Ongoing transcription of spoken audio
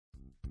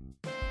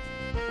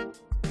Hello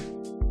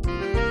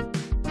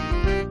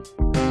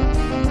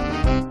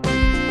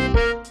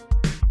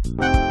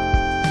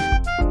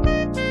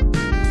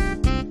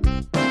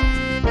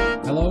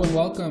and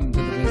welcome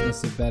to the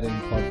Business of Betting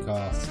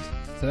podcast.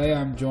 Today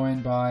I'm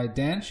joined by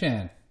Dan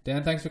Shan.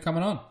 Dan, thanks for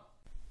coming on.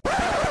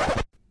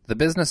 The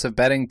Business of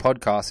Betting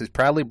podcast is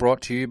proudly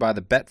brought to you by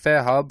the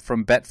Betfair Hub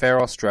from Betfair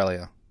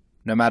Australia.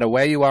 No matter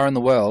where you are in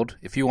the world,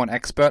 if you want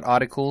expert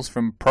articles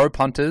from pro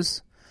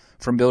punters,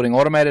 from building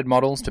automated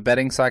models to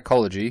betting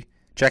psychology,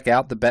 check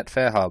out the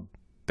Betfair Hub.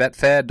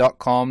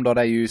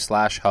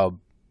 Betfair.com.au/hub.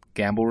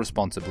 Gamble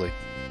responsibly.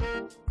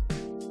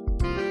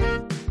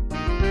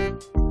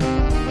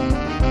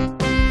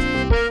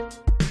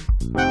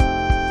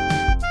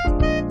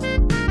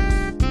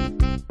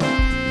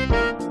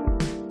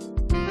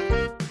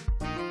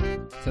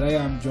 Today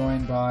I'm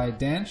joined by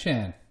Dan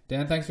Shan.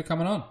 Dan, thanks for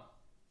coming on.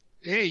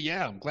 Hey,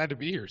 yeah, I'm glad to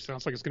be here.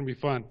 Sounds like it's going to be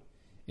fun.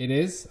 It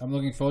is. I'm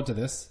looking forward to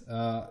this.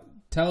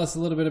 Tell us a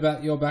little bit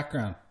about your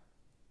background.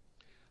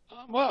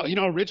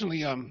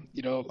 Originally,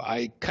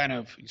 I kind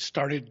of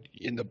started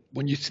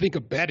when you think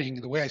of betting,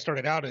 the way I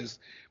started out is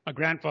my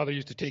grandfather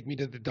used to take me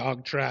to the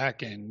dog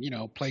track and,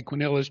 play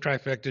quinillas,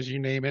 trifectas, you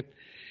name it.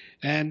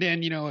 And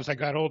then, as I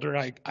got older,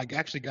 I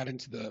actually got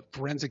into the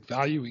forensic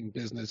valuing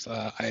business.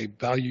 I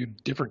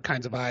valued different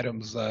kinds of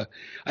items. I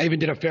even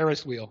did a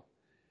Ferris wheel.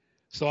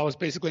 So I was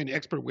basically an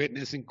expert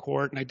witness in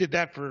court, and I did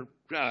that for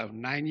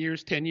 9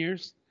 years, 10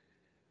 years.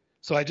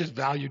 So I just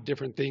valued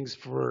different things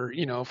for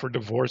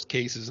divorce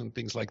cases and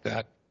things like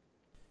that.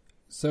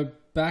 So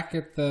back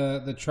at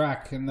the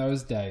track in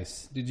those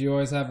days, did you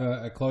always have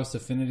a close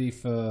affinity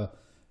for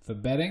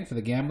betting, for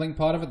the gambling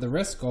part of it, the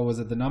risk, or was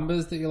it the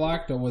numbers that you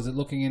liked, or was it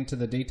looking into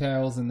the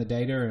details and the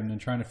data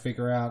and trying to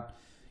figure out,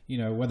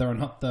 whether or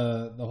not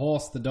the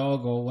horse, the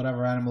dog, or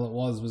whatever animal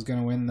it was going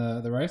to win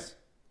the race?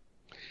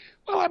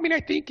 Well, I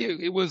think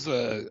it was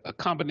a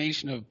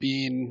combination of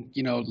being,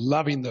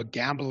 loving the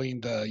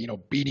gambling, the,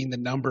 beating the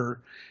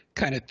number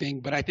kind of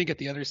thing. But I think at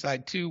the other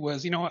side too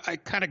was, I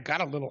kind of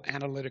got a little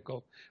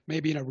analytical,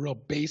 maybe in a real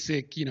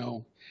basic,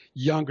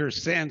 younger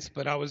sense.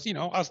 But I was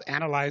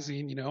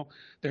analyzing,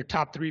 their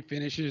top three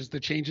finishes, the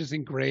changes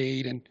in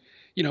grade, and,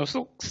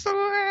 so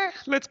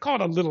let's call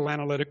it a little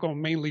analytical,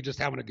 mainly just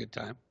having a good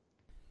time.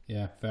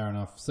 Yeah, fair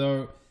enough.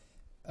 So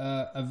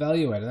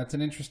evaluator, that's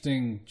an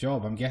interesting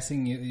job. I'm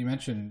guessing you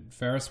mentioned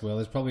Ferris wheel.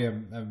 There's probably a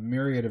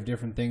myriad of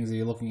different things that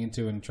you're looking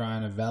into and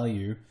trying to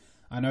value.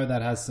 I know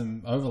that has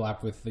some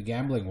overlap with the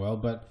gambling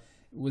world, but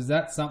was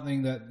that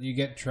something that you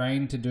get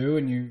trained to do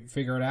and you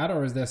figure it out,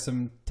 or is there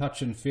some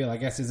touch and feel? I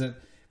guess, is it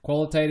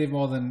qualitative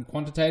more than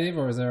quantitative,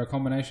 or is there a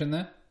combination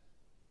there?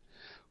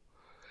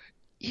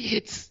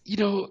 It's,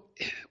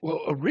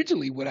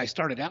 originally what I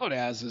started out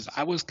as is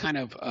I was kind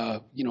of,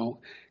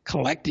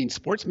 collecting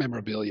sports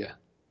memorabilia.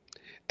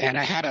 And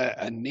I had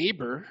a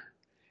neighbor,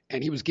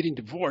 and he was getting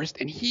divorced,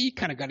 and he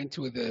kind of got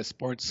into the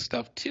sports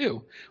stuff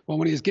too. Well,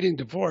 when he was getting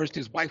divorced,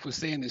 his wife was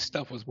saying this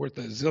stuff was worth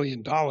 $1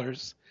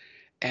 zillion.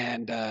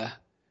 And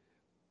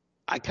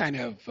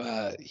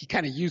he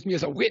kind of used me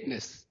as a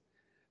witness.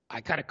 I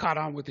kind of caught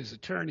on with his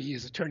attorney.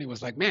 His attorney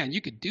was like, man,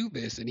 you could do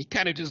this. And he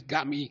kind of just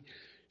got me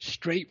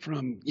straight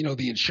from,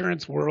 the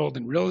insurance world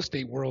and real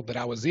estate world that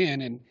I was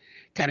in, and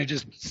kind of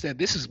just said,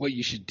 this is what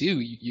you should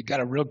do. You got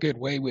a real good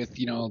way with,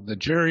 the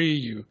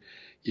jury.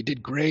 You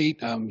did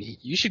great.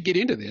 You should get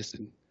into this.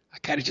 And I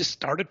kind of just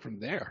started from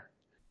there.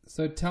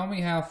 So tell me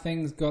how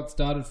things got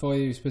started for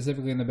you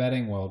specifically in the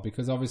betting world,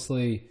 because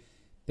obviously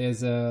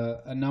there's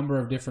a number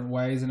of different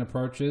ways and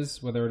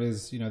approaches, whether it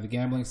is, the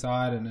gambling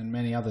side and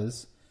many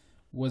others.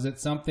 Was it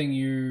something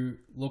you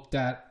looked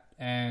at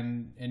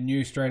and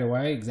knew straight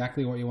away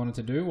exactly what you wanted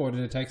to do, or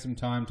did it take some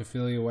time to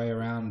feel your way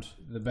around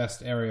the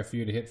best area for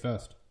you to hit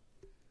first?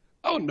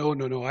 Oh,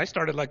 no. I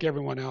started like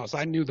everyone else.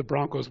 I knew the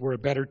Broncos were a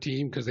better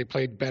team because they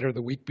played better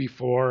the week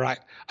before. I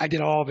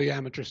did all the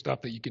amateur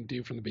stuff that you can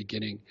do from the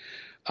beginning.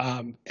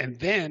 And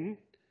then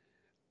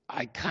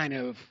I kind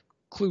of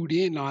clued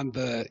in on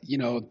the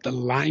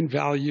line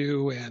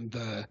value and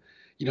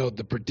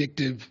the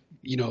predictive,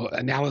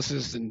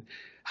 analysis and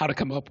how to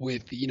come up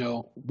with,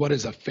 what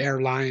is a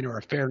fair line or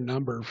a fair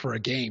number for a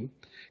game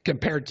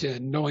compared to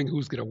knowing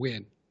who's going to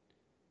win.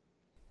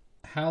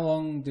 How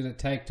long did it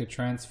take to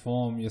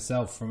transform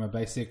yourself from a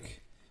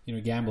basic,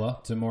 gambler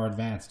to more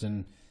advanced?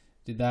 And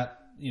did that,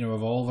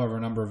 evolve over a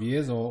number of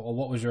years, or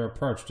what was your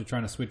approach to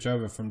trying to switch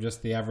over from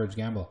just the average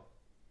gambler?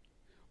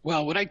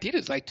 Well, what I did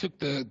is I took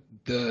the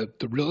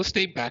real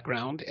estate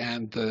background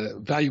and the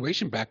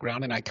valuation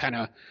background, and I kind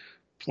of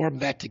formed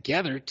that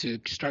together to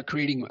start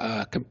creating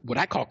what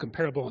I call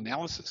comparable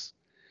analysis.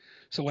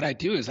 So what I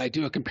do is I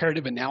do a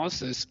comparative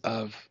analysis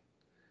of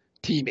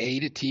team A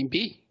to team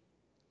B.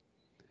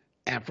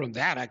 And from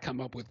that, I come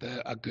up with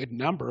a good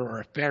number or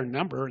a fair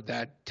number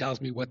that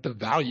tells me what the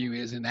value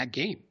is in that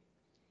game.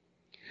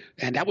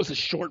 And that was a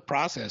short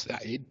process.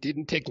 It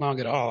didn't take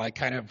long at all. I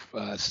kind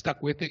of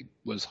stuck with it,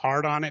 was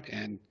hard on it,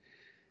 and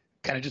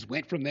kind of just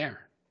went from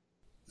there.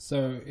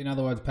 So, in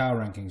other words, power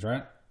rankings,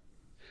 right?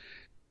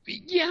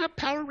 Yeah,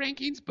 power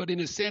rankings, but in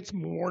a sense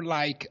more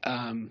like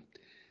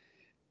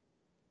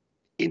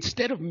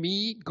instead of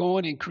me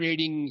going and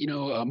creating,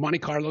 a Monte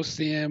Carlo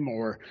sim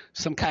or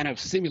some kind of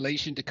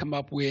simulation to come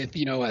up with,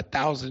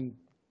 1,000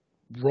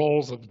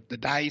 rolls of the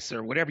dice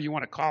or whatever you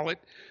want to call it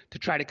to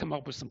try to come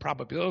up with some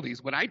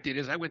probabilities, what I did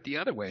is I went the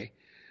other way.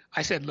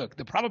 I said, look,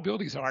 the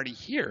probabilities are already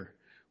here.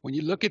 When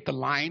you look at the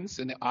lines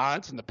and the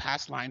odds and the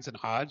past lines and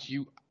odds,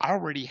 you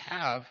already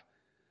have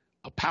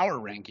a power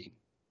ranking.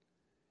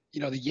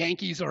 The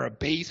Yankees are a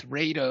base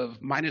rate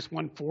of minus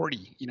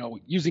 140,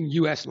 using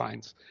U.S.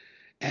 lines.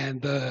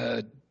 And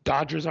the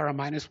Dodgers are a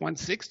minus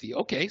 160.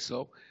 Okay,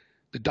 so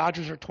the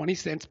Dodgers are 20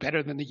 cents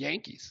better than the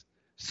Yankees.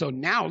 So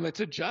now let's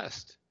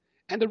adjust.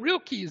 And the real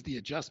key is the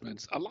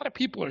adjustments. A lot of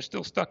people are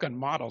still stuck on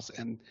models,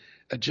 and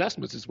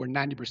adjustments is where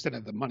 90%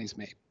 of the money's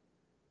made.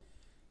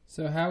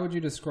 So how would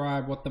you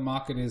describe what the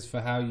market is for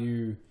how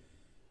you,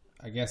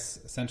 I guess,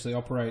 essentially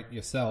operate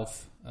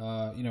yourself?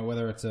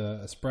 Whether it's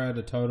a spread,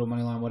 a total,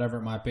 money line, whatever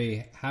it might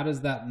be. How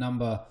does that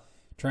number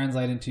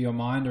translate into your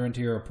mind or into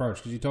your approach?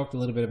 Because you talked a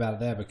little bit about it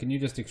there, but can you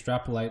just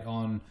extrapolate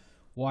on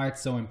why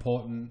it's so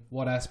important,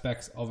 what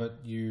aspects of it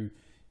you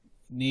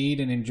need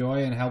and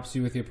enjoy and helps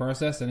you with your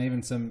process, and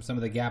even some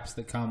of the gaps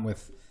that come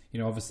with,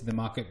 obviously the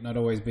market not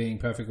always being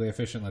perfectly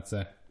efficient, let's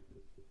say?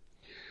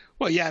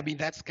 Well, yeah, I mean,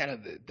 that's kind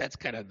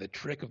of the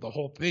trick of the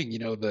whole thing.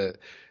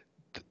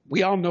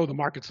 We all know the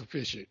market's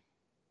efficient.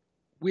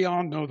 We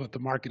all know that the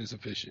market is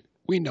efficient.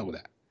 We know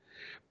that.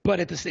 But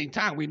at the same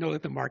time, we know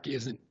that the market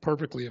isn't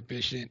perfectly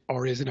efficient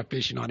or isn't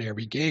efficient on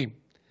every game.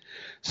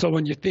 So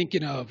when you're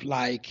thinking of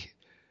like,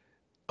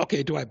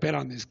 okay, do I bet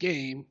on this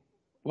game?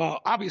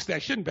 Well, obviously I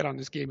shouldn't bet on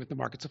this game if the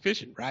market's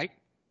efficient, right?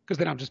 Because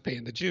then I'm just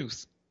paying the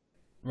juice.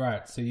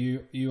 Right. So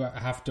you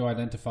have to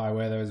identify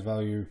where those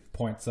value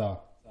points are.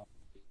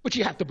 But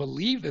you have to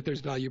believe that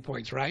there's value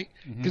points, right?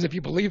 Because if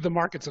you believe the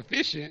market's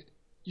efficient,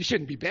 you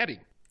shouldn't be betting.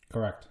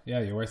 Correct. Yeah,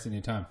 you're wasting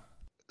your time.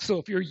 So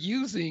if you're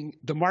using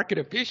the market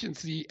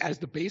efficiency as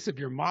the base of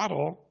your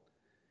model,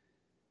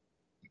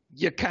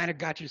 you kind of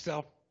got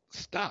yourself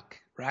stuck,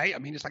 right? I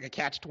mean, it's like a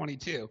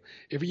catch-22.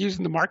 If you're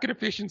using the market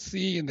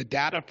efficiency and the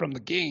data from the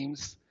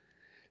games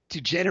to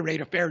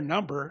generate a fair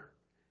number,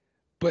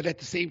 but at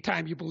the same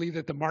time you believe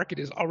that the market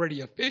is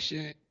already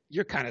efficient,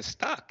 you're kind of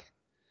stuck.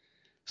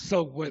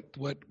 So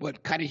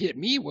what kind of hit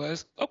me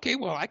was, okay,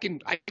 well, I can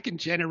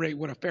generate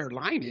what a fair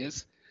line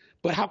is,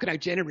 but how can I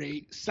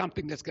generate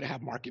something that's going to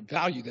have market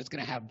value, that's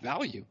going to have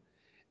value?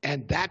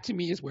 And that to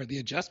me is where the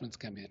adjustments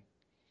come in.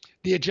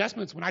 The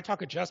adjustments, when I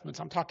talk adjustments,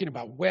 I'm talking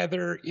about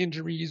weather,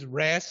 injuries,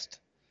 rest,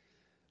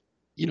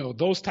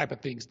 those type of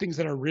things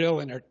that are real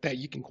and that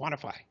you can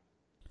quantify.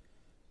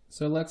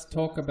 So let's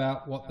talk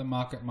about what the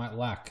market might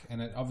lack.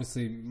 And it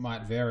obviously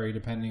might vary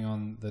depending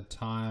on the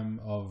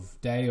time of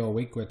day or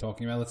week we're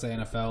talking about. Let's say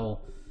NFL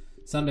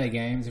Sunday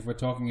games, if we're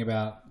talking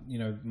about,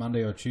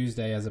 Monday or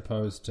Tuesday as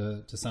opposed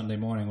to Sunday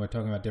morning, we're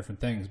talking about different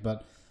things.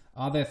 But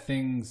are there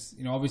things,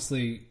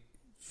 obviously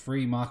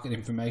free market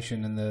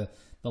information and the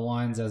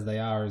lines as they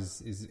are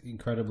is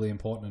incredibly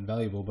important and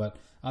valuable. But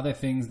are there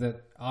things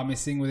that are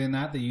missing within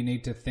that you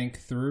need to think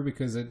through?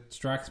 Because it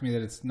strikes me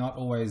that it's not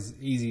always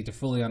easy to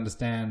fully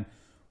understand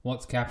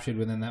what's captured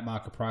within that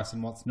market price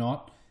and what's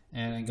not.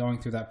 And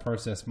going through that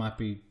process might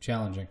be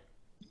challenging.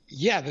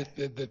 Yeah,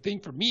 the thing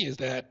for me is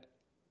that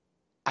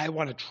I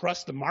want to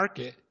trust the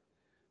market,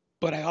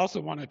 but I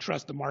also want to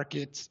trust the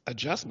market's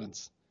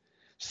adjustments.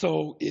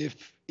 So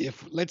if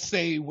let's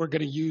say we're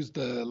going to use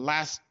the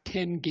last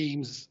 10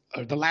 games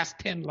or the last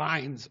 10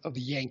 lines of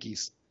the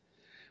Yankees,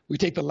 we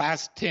take the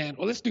last 10.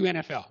 Well, let's do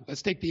NFL.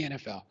 Let's take the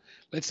NFL.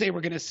 Let's say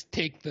we're going to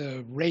take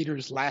the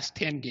Raiders' last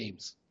 10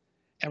 games,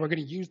 and we're going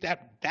to use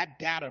that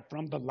data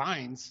from the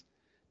lines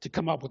to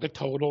come up with a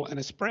total and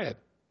a spread.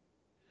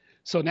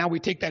 So now we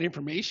take that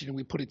information and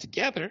we put it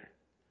together,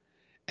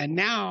 and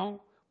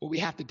now what we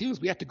have to do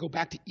is we have to go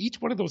back to each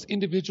one of those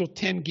individual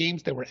 10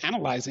 games that we're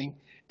analyzing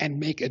and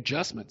make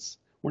adjustments.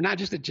 We're not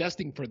just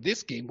adjusting for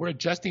this game. We're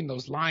adjusting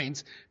those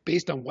lines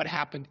based on what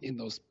happened in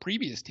those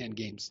previous 10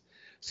 games.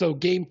 So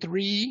game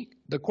 3,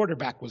 the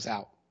quarterback was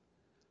out.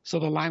 So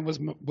the line was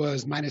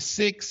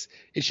 -6.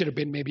 It should have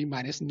been maybe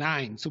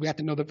 -9. So we have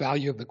to know the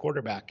value of the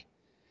quarterback.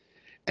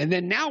 And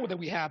then now that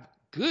we have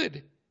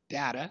good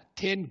data,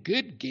 10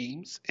 good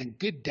games and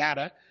good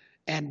data,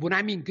 and when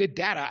I mean good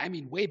data, I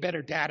mean way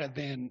better data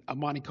than a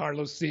Monte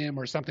Carlo sim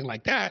or something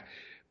like that,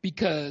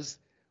 because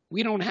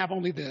we don't have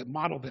only the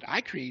model that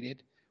I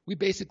created. We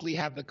basically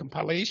have the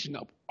compilation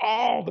of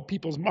all the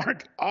people's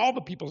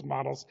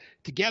models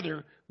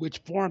together, which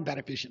form that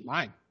efficient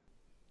line.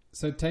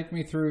 So take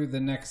me through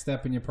the next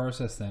step in your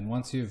process then.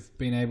 Once you've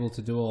been able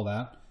to do all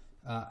that,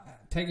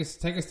 take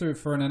us through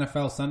for an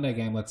NFL Sunday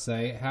game, let's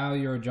say, how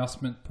your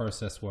adjustment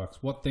process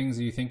works. What things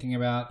are you thinking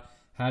about?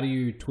 How do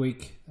you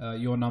tweak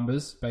your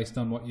numbers based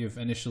on what you've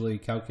initially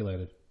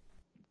calculated?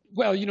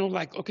 Well,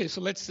 okay,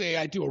 so let's say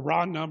I do a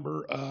raw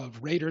number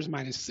of Raiders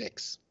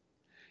 -6.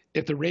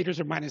 If the Raiders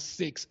are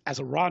 -6 as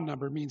a raw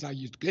number, means I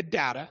used good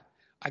data.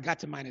 I got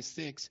to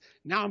 -6.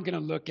 Now I'm going to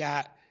look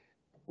at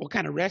what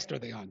kind of rest are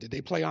they on? Did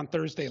they play on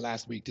Thursday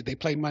last week? Did they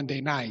play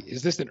Monday night?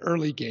 Is this an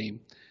early game?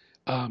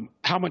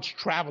 How much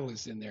travel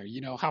is in there?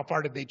 How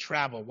far did they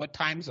travel? What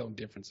time zone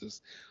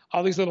differences?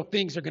 All these little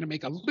things are going to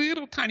make a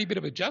little tiny bit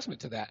of adjustment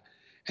to that.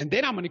 And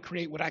then I'm going to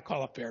create what I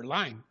call a fair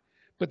line.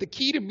 But the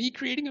key to me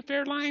creating a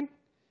fair line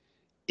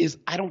is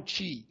I don't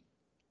cheat.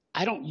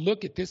 I don't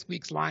look at this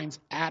week's lines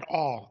at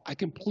all. I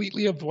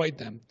completely avoid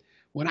them.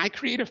 When I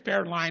create a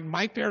fair line,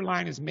 my fair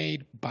line is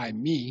made by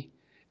me,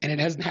 and it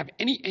doesn't have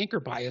any anchor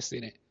bias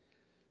in it.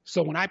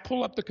 So when I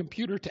pull up the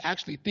computer to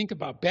actually think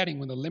about betting,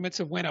 when the limits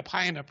have went up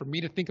high enough for me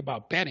to think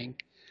about betting,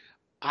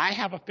 I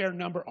have a fair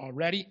number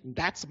already.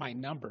 That's my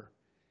number.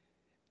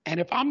 And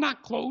if I'm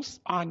not close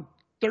on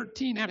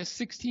 13 out of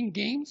 16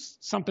 games,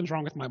 something's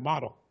wrong with my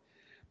model.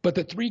 But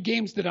the 3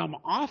 games that I'm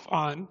off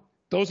on,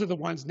 those are the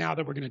ones now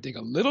that we're going to dig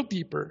a little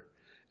deeper,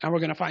 and we're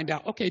going to find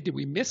out, okay, did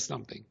we miss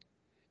something?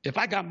 If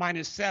I got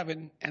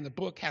 -7 and the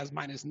book has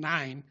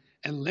 -9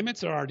 and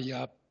limits are already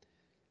up,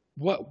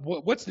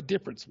 what's the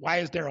difference? Why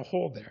is there a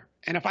hole there?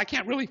 And if I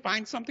can't really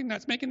find something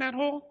that's making that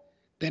hole,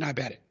 then I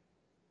bet it.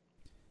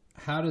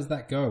 How does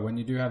that go when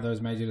you do have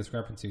those major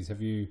discrepancies?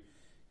 Have you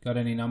got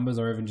any numbers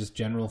or even just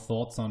general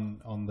thoughts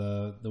on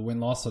the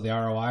win-loss or the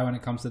ROI when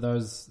it comes to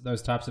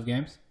those types of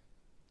games?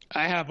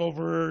 I have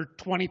over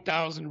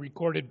 20,000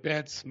 recorded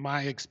bets.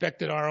 My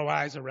expected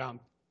ROI is around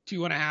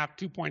 2.5%,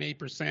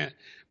 2.8%.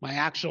 My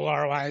actual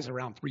ROI is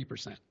around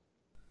 3%.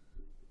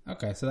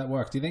 Okay, so that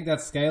works. Do you think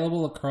that's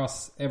scalable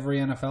across every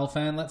NFL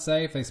fan, let's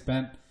say, if they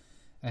spent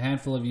a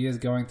handful of years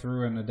going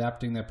through and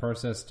adapting their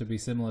process to be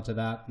similar to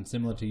that and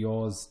similar to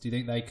yours? Do you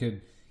think they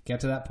could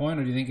get to that point,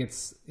 or do you think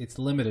it's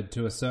limited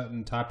to a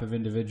certain type of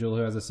individual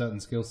who has a certain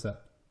skill set?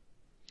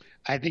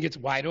 I think it's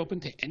wide open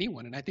to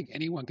anyone, and I think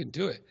anyone can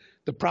do it.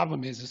 The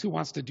problem is who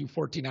wants to do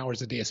 14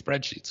 hours a day of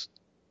spreadsheets?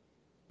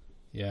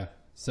 Yeah,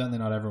 certainly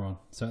not everyone.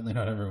 Certainly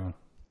not everyone.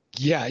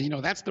 Yeah,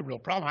 that's the real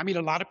problem. I meet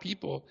a lot of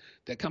people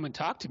that come and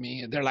talk to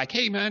me, and they're like,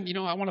 hey, man,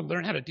 I want to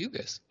learn how to do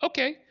this.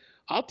 Okay,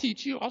 I'll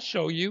teach you. I'll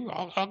show you.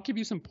 I'll give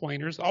you some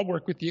pointers. I'll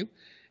work with you.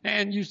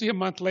 And usually a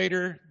month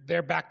later,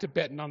 they're back to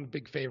betting on the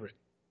big favorite.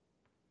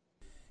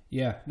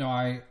 Yeah, no,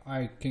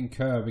 I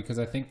concur, because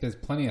I think there's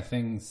plenty of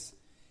things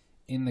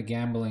in the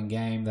gambling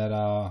game that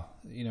are,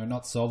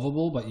 not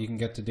solvable, but you can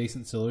get to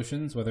decent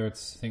solutions, whether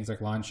it's things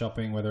like line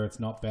shopping, whether it's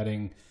not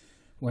betting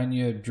when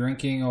you're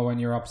drinking or when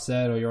you're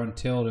upset or you're on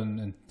tilt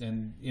and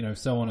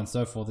so on and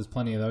so forth. There's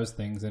plenty of those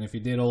things. And if you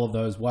did all of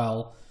those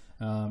well,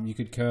 you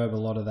could curb a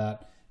lot of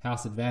that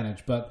house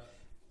advantage. But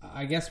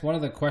I guess one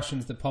of the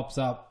questions that pops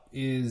up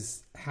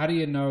is, how do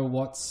you know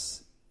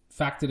what's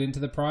factored into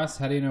the price?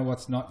 How do you know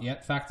what's not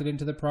yet factored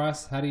into the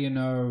price? How do you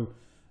know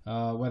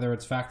whether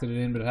it's factored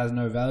in but it has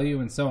no value,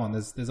 and so on?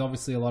 There's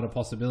obviously a lot of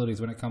possibilities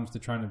when it comes to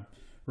trying to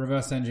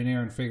reverse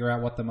engineer and figure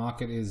out what the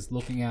market is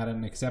looking at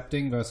and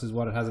accepting versus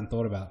what it hasn't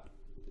thought about.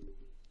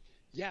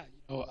 Yeah,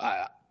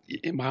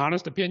 in my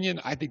honest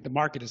opinion, I think the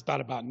market has thought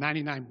about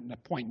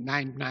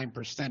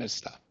 99.99% of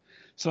stuff.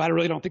 So I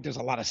really don't think there's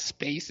a lot of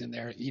space in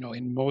there,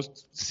 in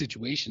most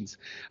situations.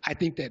 I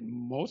think that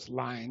most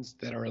lines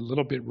that are a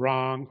little bit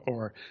wrong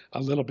or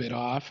a little bit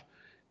off,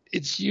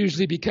 it's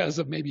usually because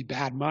of maybe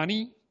bad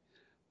money,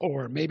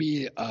 or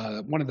maybe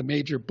one of the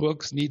major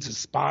books needs a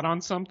spot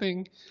on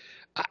something.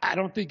 I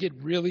don't think it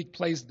really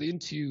plays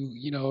into,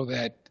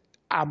 that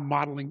I'm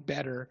modeling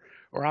better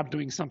or I'm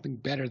doing something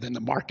better than the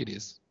market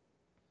is.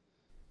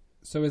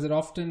 So is it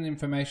often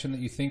information that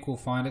you think will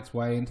find its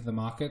way into the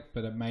market,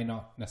 but it may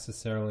not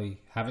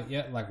necessarily have it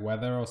yet, like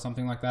weather or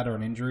something like that, or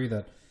an injury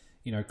that,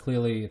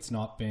 clearly it's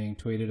not being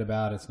tweeted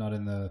about, it's not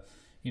in the,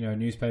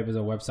 newspapers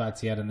or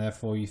websites yet, and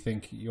therefore you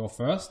think you're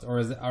first?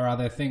 Or are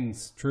there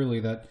things truly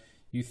that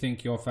you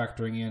think you're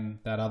factoring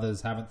in that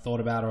others haven't thought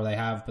about, or they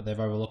have, but they've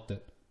overlooked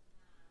it?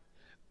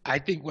 I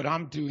think what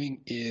I'm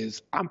doing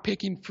is I'm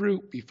picking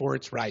fruit before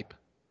it's ripe.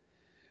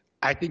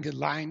 I think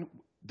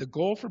the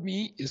goal for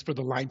me is for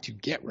the line to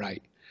get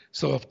right.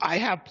 So if I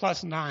have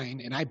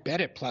 +9 and I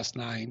bet at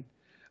 +9,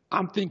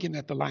 I'm thinking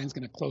that the line's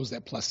going to close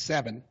at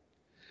 +7.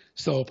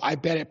 So if I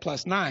bet at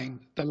 +9,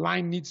 the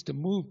line needs to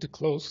move to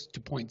close to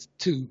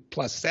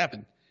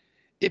 +7.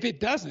 If it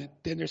doesn't,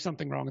 then there's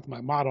something wrong with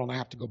my model and I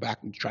have to go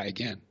back and try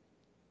again.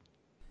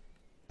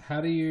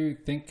 How do you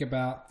think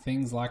about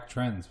things like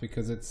trends?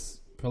 Because it's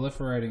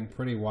proliferating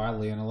pretty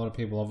widely and a lot of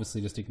people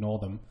obviously just ignore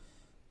them.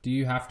 Do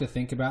you have to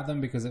think about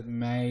them because it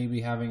may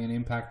be having an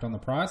impact on the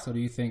price, or do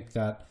you think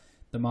that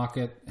the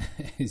market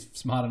is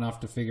smart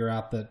enough to figure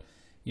out that,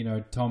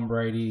 Tom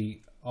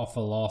Brady off a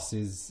loss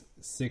is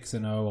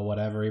 6-0 or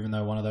whatever, even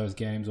though one of those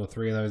games or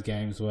 3 of those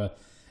games were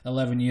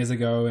 11 years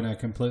ago in a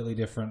completely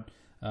different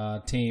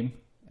team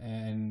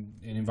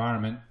and an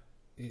environment?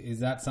 Is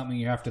that something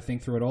you have to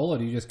think through at all, or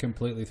do you just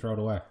completely throw it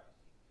away?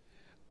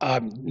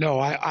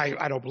 No,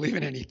 I don't believe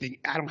in anything.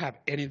 I don't have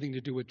anything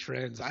to do with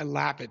trends. I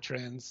laugh at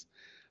trends.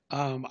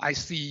 I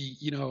see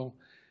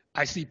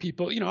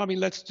people,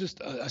 let's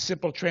just a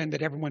simple trend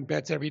that everyone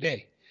bets every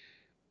day.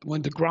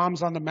 When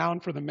DeGrom's on the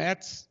mound for the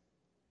Mets,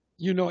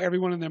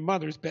 everyone and their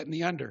mother's betting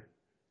the under,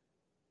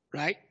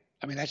 right?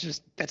 I mean,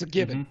 that's a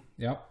given.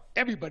 Mm-hmm. Yep.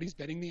 Everybody's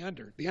betting the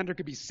under. The under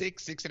could be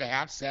 6,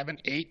 6.5, 7,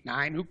 8,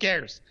 9, who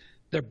cares?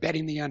 They're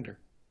betting the under.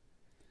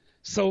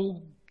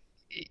 So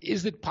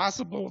is it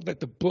possible that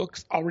the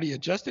book's already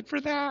adjusted for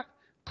that?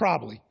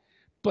 Probably.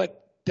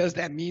 But does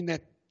that mean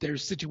that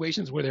there's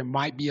situations where there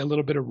might be a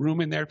little bit of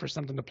room in there for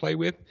something to play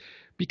with?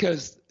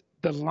 Because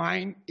the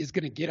line is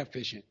going to get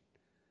efficient.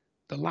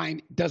 The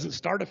line doesn't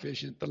start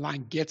efficient, the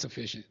line gets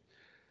efficient.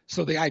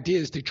 So the idea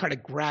is to try to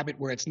grab it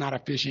where it's not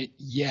efficient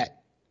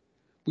yet.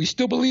 We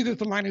still believe that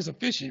the line is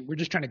efficient. We're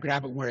just trying to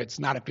grab it where it's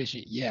not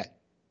efficient yet.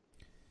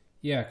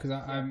 Yeah, because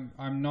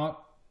I'm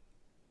not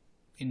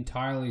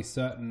entirely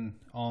certain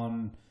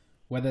on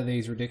whether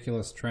these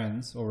ridiculous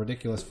trends, or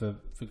ridiculous for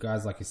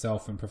guys like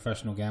yourself and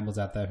professional gamblers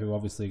out there who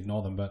obviously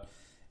ignore them, but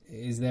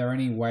is there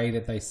any way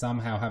that they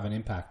somehow have an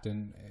impact?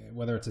 And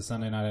whether it's a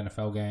Sunday night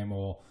NFL game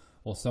or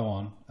so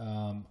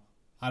on,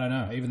 I don't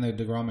know. Even the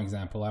DeGrom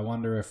example, I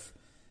wonder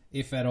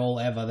if at all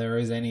ever there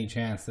is any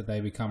chance that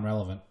they become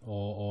relevant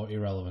or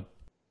irrelevant.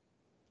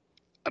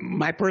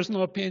 My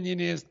personal opinion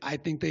is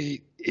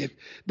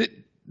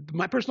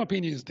my personal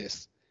opinion is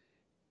this.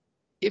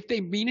 If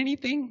they mean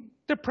anything,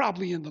 they're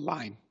probably in the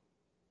line.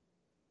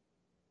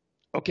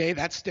 Okay,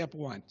 that's step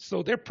one.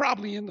 So they're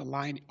probably in the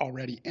line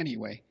already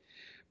anyway.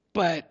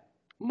 But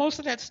most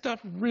of that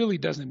stuff really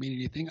doesn't mean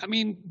anything. I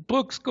mean,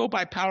 books go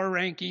by power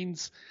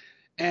rankings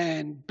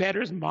and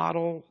bettors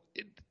model.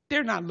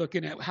 They're not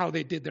looking at how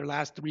they did their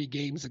last 3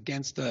 games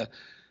against a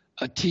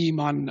team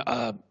on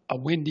a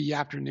windy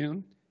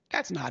afternoon.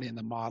 That's not in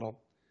the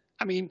model.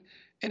 I mean,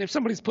 and if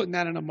somebody's putting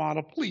that in a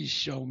model, please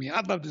show me.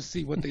 I'd love to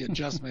see what the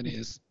adjustment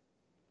is.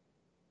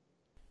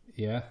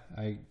 Yeah,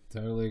 I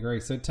totally agree.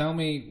 So tell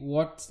me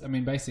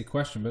basic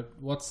question, but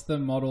what's the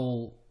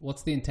model?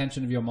 What's the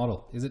intention of your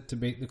model? Is it to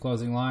beat the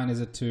closing line? Is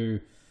it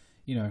to,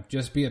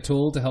 just be a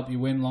tool to help you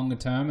win longer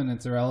term and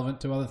it's irrelevant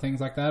to other things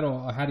like that?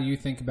 Or how do you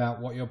think about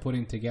what you're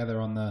putting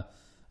together on the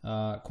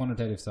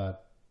quantitative side?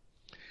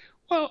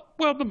 Well,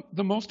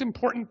 the most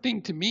important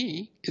thing to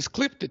me is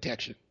cliff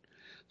detection.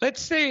 Let's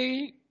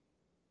say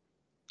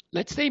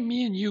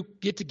me and you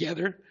get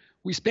together,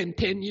 we spend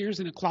 10 years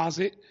in a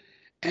closet,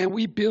 and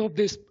we build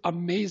this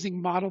amazing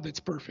model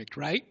that's perfect,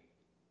 right?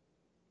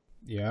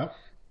 Yeah.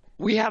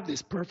 We have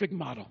this perfect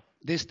model.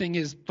 This thing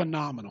is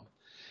phenomenal.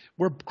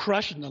 We're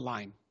crushing the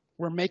line.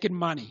 We're making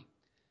money.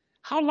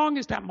 How long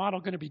is that model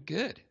going to be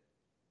good?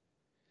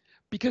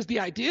 Because the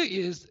idea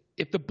is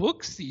if the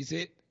book sees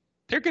it,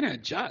 they're going to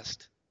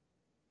adjust.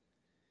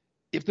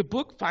 If the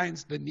book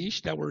finds the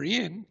niche that we're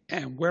in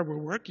and where we're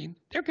working,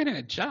 they're going to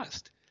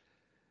adjust.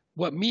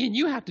 What me and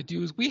you have to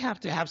do is we have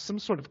to have some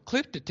sort of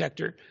cliff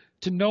detector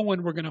to know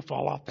when we're going to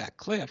fall off that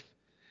cliff.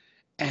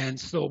 And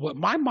so what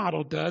my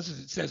model does is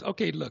it says,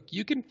 okay, look,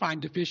 you can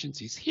find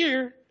deficiencies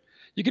here.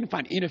 You can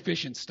find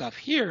inefficient stuff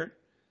here.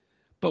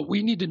 But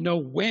we need to know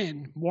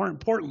when, more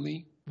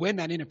importantly, when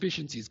that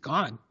inefficiency is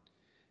gone.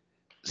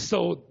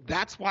 So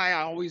that's why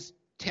I always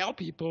tell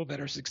people that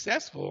are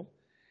successful,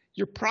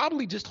 you're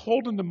probably just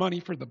holding the money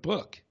for the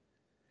book.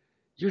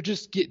 You're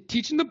just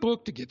teaching the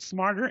book to get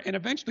smarter, and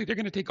eventually they're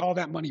going to take all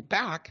that money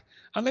back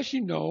unless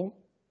you know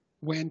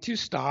when to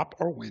stop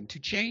or when to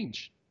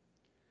change.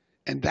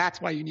 And that's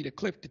why you need a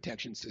cliff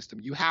detection system.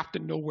 You have to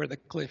know where the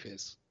cliff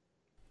is.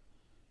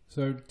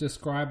 So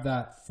describe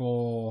that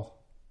for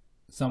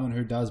someone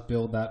who does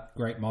build that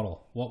great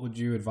model. What would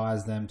you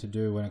advise them to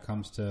do when it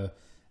comes to,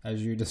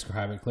 as you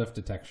describe it, cliff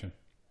detection?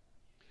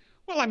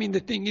 Well, I mean,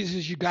 the thing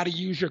is you got to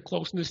use your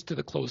closeness to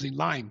the closing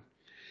line.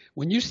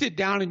 When you sit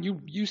down and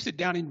you sit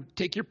down and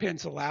take your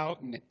pencil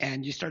out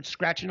and you start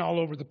scratching all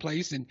over the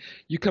place and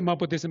you come up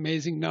with this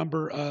amazing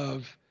number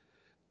of,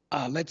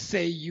 let's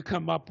say you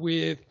come up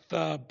with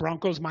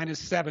Broncos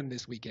 -7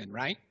 this weekend,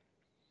 right?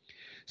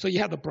 So you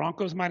have the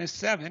Broncos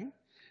 -7.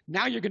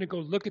 Now you're going to go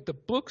look at the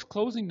book's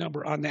closing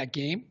number on that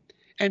game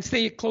and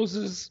say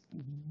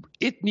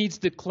it needs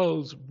to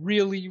close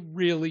really,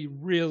 really,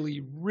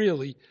 really,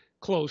 really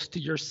close to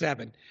your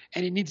 7.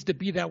 And it needs to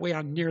be that way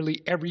on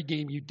nearly every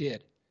game you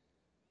did.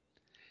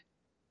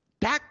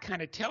 That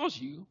kind of tells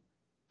you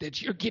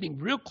that you're getting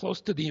real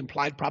close to the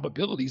implied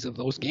probabilities of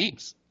those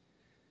games.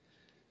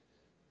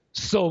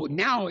 So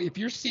now if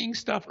you're seeing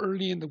stuff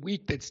early in the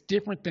week that's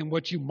different than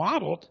what you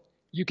modeled,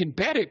 you can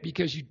bet it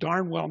because you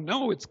darn well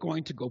know it's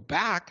going to go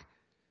back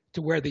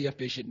to where the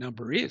efficient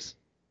number is.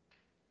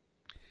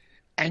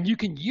 And you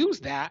can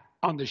use that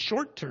on the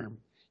short term.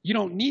 You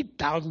don't need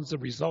thousands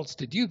of results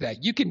to do that.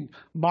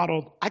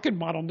 I can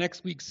model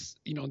next week's,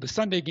 the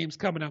Sunday games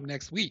coming up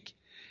next week.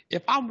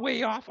 If I'm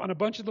way off on a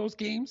bunch of those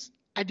games,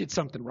 I did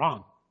something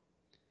wrong.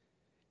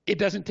 It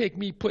doesn't take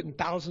me putting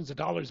thousands of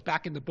dollars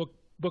back in the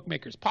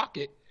bookmaker's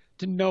pocket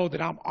to know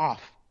that I'm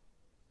off.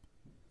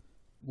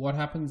 What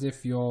happens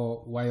if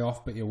you're way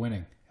off but you're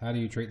winning? How do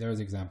you treat those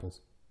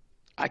examples?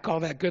 I call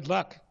that good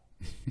luck.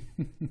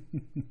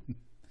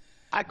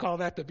 I call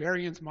that the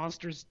variance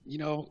monster's,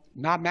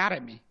 not mad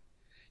at me.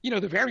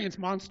 The variance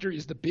monster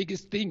is the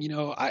biggest thing.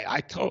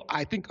 I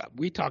think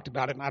we talked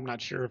about it, and I'm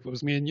not sure if it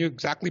was me and you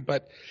exactly,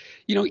 but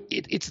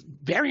it's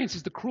variance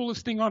is the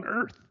cruelest thing on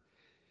earth.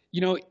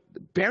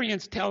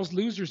 Variance tells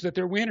losers that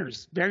they're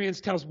winners.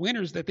 Variance tells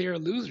winners that they are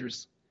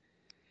losers.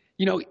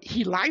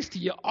 He lies to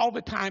you all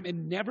the time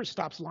and never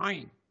stops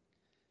lying.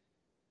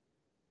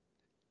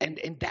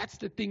 And that's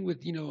the thing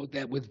with,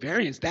 that with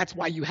variance, that's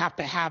why you have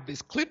to have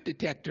this cliff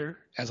detector,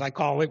 as I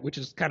call it, which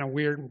is kind of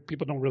weird and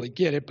people don't really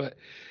get it, but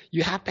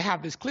you have to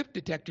have this cliff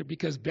detector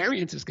because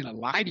variance is going to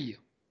lie to you.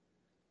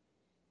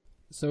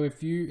 So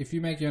if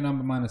you make your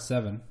number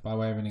 -7 by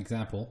way of an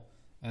example,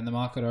 and the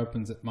market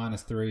opens at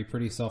 -3,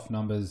 pretty soft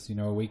numbers,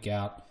 a week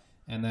out,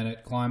 and then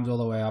it climbs all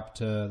the way up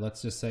to,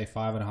 let's just say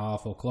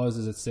 5.5, or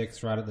closes at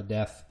 6 right at the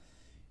death,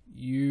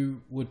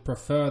 you would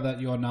prefer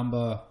that your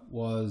number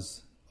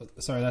was,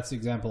 sorry, that's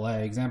example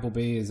A. Example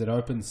B is it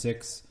opens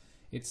 6,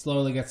 it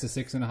slowly gets to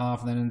 6.5,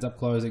 and then ends up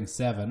closing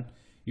 7.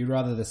 You'd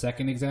rather the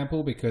second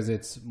example because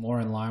it's more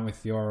in line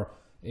with your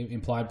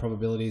implied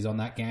probabilities on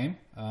that game,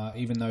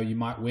 even though you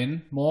might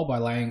win more by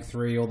laying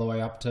 3 all the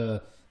way up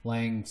to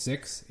laying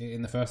 6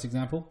 in the first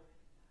example?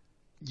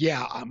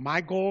 Yeah, my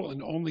goal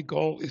and only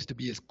goal is to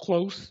be as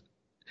close,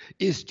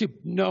 is to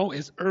know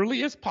as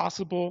early as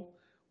possible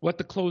what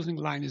the closing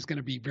line is going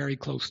to be very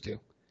close to.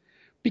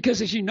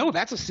 Because as you know,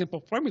 that's a simple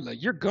formula.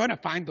 You're going to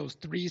find those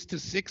 3s to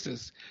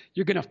 6s.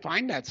 You're going to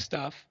find that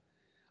stuff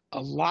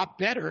a lot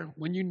better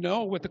when you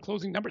know what the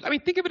closing numbers. I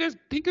mean, think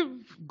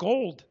of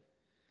gold.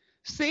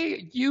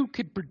 Say you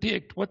could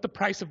predict what the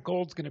price of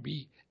gold's going to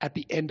be at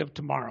the end of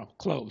tomorrow,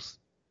 close.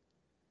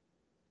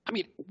 I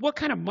mean, what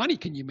kind of money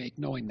can you make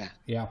knowing that?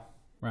 Yeah,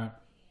 right.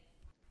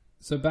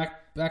 So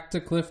back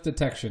to cliff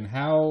detection.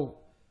 How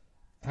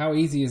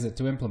easy is it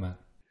to implement?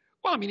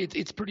 Well, I mean,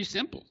 it's pretty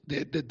simple.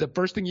 The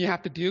first thing you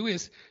have to do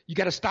is you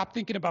got to stop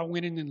thinking about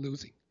winning and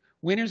losing.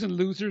 Winners and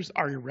losers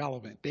are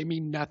irrelevant. They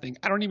mean nothing.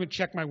 I don't even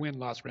check my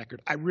win-loss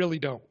record. I really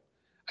don't.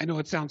 I know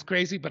it sounds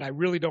crazy, but I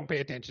really don't pay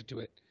attention to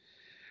it.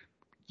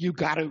 You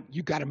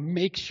gotta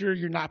make sure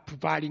you're not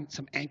providing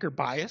some anchor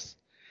bias.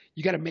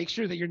 You got to make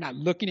sure that you're not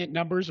looking at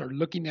numbers or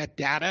looking at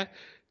data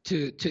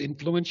to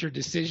influence your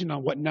decision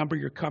on what number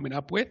you're coming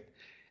up with.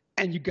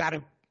 And you got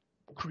to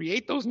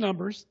create those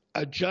numbers,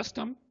 adjust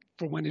them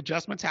for when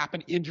adjustments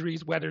happen,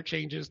 injuries, weather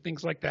changes,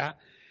 things like that.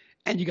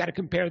 And you got to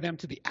compare them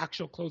to the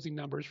actual closing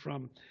numbers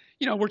from,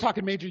 we're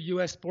talking major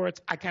U.S. sports.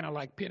 I kind of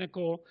like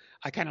Pinnacle.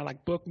 I kind of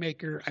like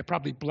Bookmaker. I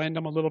probably blend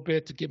them a little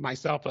bit to give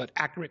myself an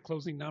accurate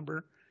closing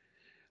number.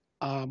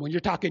 When you're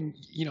talking,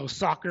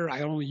 soccer,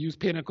 I only use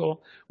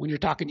Pinnacle. When you're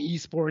talking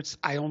esports,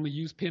 I only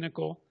use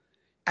Pinnacle,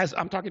 as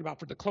I'm talking about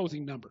for the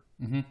closing number.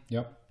 Mm-hmm.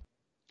 Yep.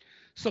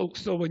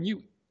 So when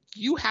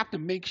you have to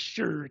make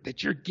sure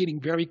that you're getting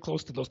very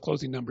close to those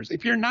closing numbers.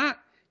 If you're not,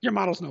 your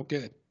model's no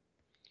good.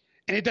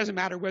 And it doesn't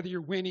matter whether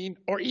you're winning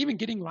or even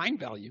getting line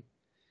value.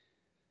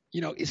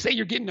 Say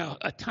you're getting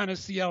a ton of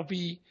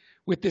CLV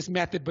with this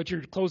method, but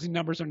your closing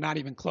numbers are not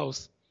even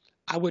close.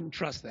 I wouldn't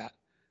trust that.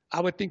 I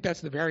would think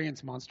that's the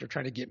variance monster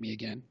trying to get me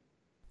again.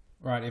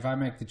 Right. If I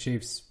make the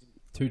Chiefs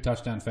 2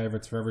 touchdown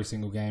favorites for every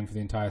single game for the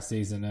entire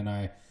season, and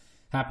I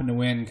happen to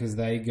win because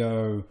they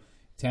go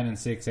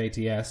 10-6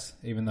 ATS,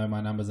 even though my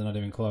numbers are not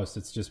even close,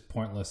 it's just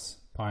pointless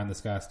pie in the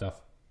sky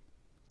stuff.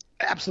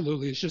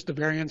 Absolutely. It's just the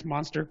variance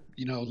monster,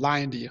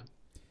 lying to you.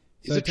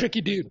 He's a tricky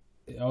dude.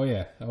 Oh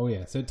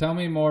yeah. So tell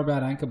me more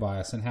about anchor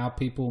bias and how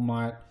people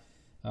might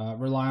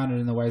rely on it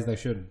in the ways they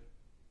shouldn't.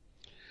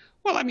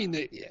 Well, I mean,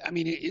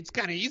 it's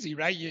kind of easy,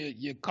 right?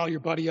 You call your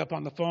buddy up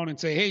on the phone and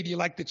say, "Hey, do you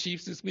like the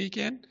Chiefs this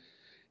weekend?"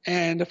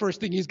 And the first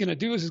thing he's going to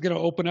do is he's going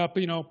to open up,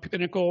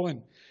 Pinnacle,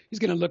 and he's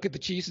going to look at the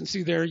Chiefs and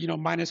see they're,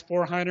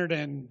 -400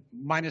 and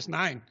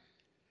 -9.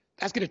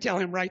 That's going to tell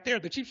him right there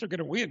the Chiefs are going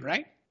to win,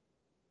 right?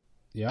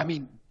 Yeah. I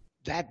mean,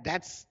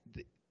 that's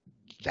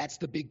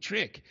the big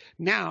trick.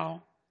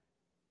 Now,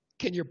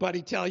 can your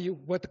buddy tell you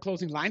what the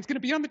closing line is going to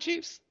be on the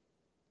Chiefs?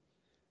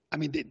 I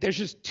mean, there's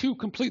just 2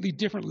 completely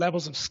different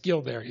levels of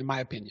skill there, in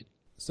my opinion.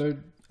 So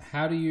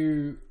how do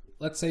you,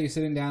 let's say you're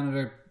sitting down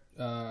at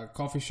a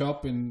coffee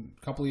shop in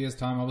a couple of years'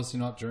 time, obviously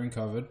not during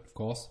COVID, of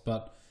course,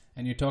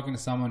 and you're talking to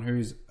someone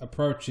whose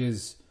approach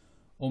is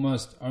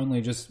almost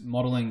only just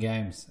modeling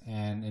games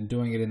and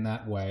doing it in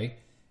that way.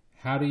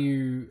 How do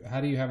you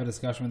have a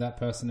discussion with that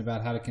person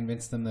about how to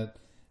convince them that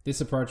this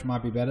approach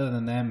might be better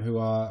than them who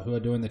are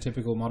doing the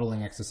typical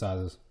modeling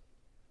exercises?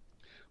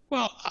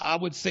 Well, I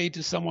would say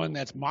to someone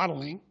that's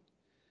modeling,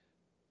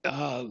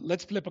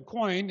 let's flip a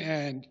coin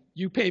and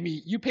you pay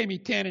me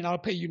 10 and I'll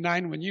pay you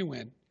 9 when you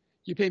win.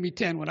 You pay me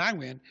 10 when I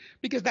win,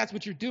 because that's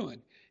what you're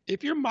doing.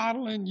 If you're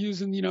modeling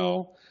using,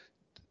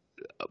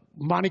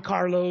 Monte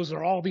Carlos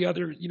or all the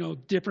other,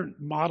 different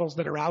models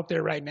that are out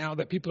there right now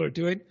that people are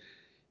doing,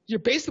 you're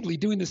basically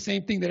doing the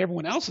same thing that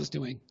everyone else is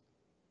doing.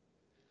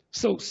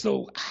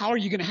 So how are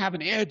you going to have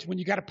an edge when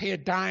you got to pay a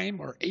dime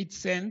or 8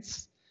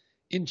 cents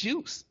in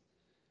juice?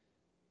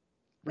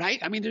 Right?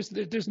 I mean,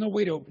 there's no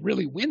way to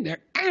really win there.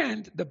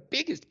 And the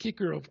biggest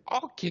kicker of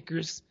all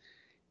kickers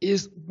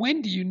is,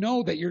 when do you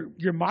know that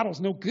your model's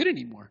no good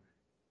anymore?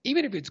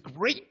 Even if it's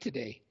great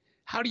today,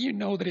 how do you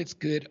know that it's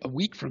good a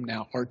week from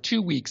now or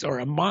 2 weeks or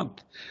a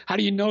month? How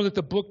do you know that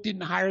the book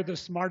didn't hire the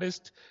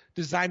smartest,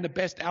 design the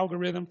best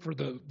algorithm for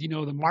the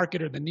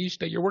market or the niche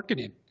that you're working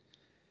in?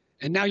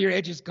 And now your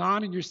edge is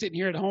gone and you're sitting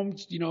here at home,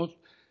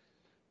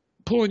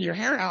 pulling your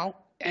hair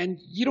out and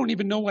you don't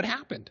even know what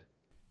happened.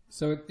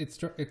 So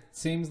it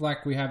seems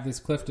like we have this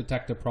cliff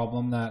detector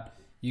problem that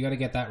you got to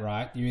get that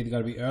right. You either got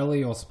to be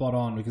early or spot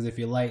on, because if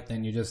you're late,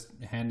 then you're just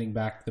handing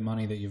back the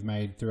money that you've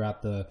made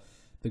throughout the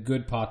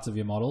good parts of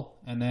your model,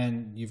 and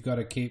then you've got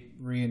to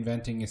keep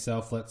reinventing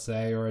yourself, let's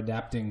say, or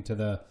adapting to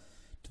the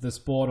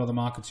sport or the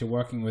markets you're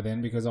working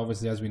within, because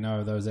obviously, as we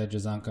know, those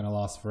edges aren't going to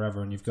last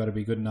forever, and you've got to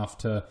be good enough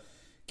to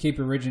keep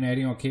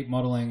originating or keep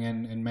modeling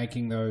and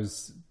making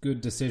those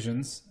good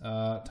decisions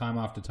time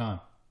after time.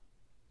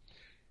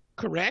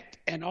 Correct.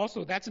 And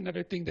also, that's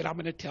another thing that I'm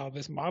going to tell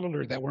this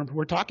modeler that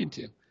we're talking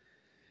to.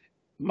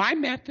 My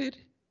method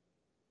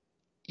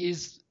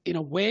is, in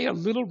a way, a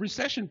little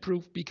recession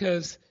proof,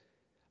 because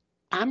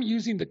I'm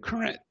using the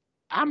current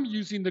lines. I'm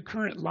using the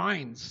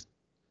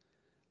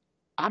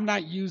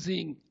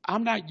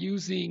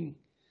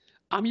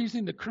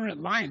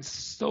current lines.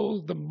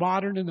 So the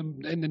modern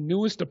and the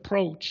newest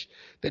approach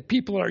that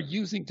people are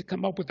using to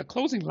come up with a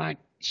closing line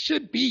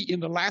should be in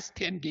the last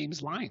 10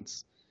 games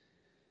lines,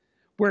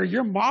 where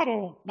your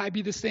model might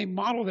be the same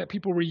model that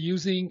people were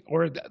using,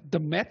 or the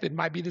method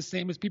might be the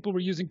same as people were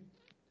using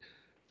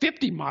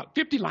 50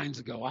 lines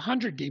ago,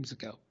 100 games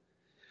ago.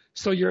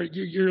 So you're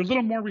a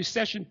little more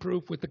recession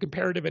proof with the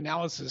comparative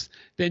analysis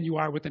than you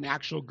are with an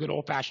actual good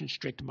old fashioned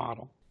strict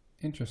model.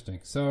 Interesting.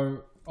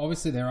 So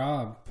obviously there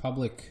are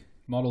public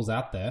models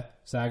out there,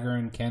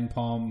 Sagarin,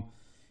 KenPom,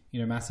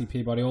 Massey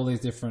Peabody, all these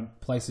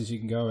different places you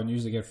can go and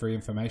usually get free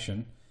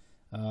information.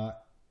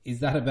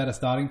 Is that a better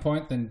starting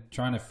point than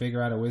trying to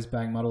figure out a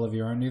whiz-bang model of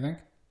your own, do you think?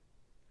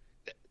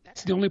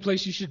 That's the only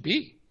place you should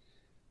be.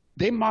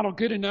 They model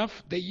good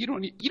enough that you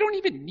don't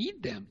even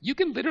need them. You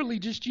can literally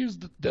just use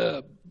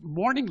the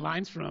morning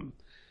lines from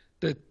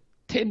the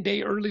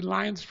 10-day early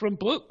lines from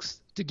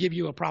books to give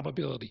you a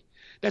probability.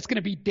 That's going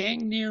to be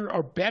dang near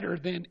or better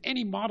than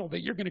any model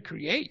that you're going to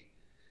create.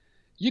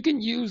 You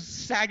can use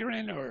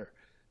Sagarin or,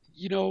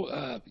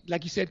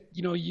 like you said,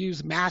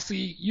 use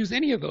Massey, use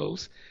any of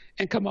those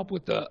and come up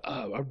with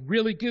a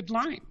really good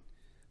line.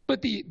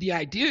 But the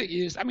idea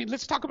is,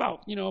 let's talk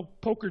about,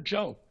 Poker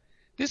Joe.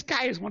 This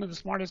guy is one of the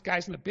smartest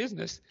guys in the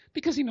business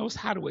because he knows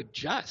how to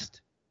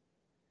adjust.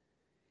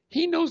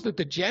 He knows that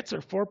the Jets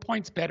are 4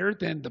 points better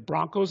than the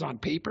Broncos on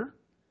paper.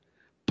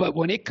 But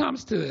when it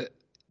comes to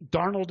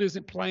Darnold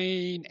isn't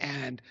playing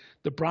and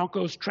the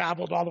Broncos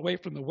traveled all the way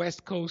from the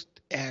West Coast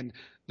and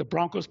the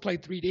Broncos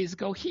played 3 days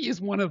ago, he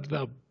is one of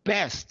the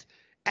best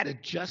at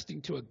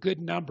adjusting to a good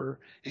number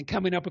and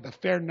coming up with a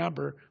fair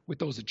number with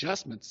those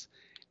adjustments.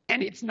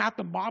 And it's not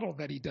the model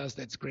that he does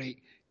that's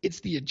great.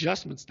 It's the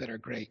adjustments that are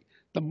great.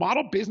 The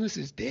model business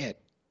is dead.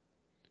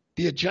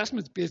 The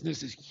adjustments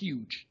business is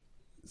huge.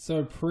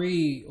 So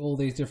pre all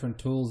these different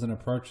tools and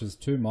approaches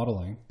to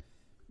modeling,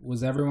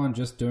 was everyone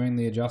just doing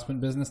the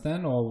adjustment business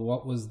then? Or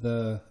what was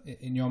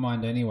in your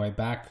mind anyway,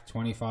 back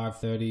 25,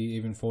 30,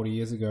 even 40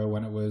 years ago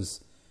when it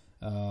was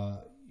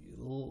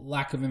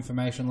lack of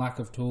information, lack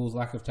of tools,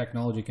 lack of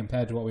technology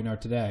compared to what we know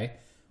today?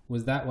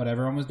 Was that what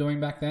everyone was doing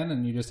back then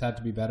and you just had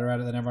to be better at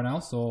it than everyone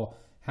else? Or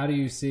how do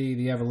you see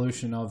the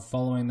evolution of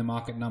following the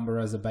market number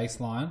as a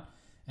baseline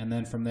and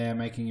then from there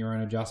making your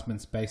own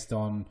adjustments based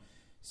on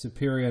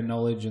superior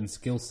knowledge and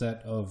skill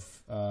set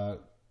of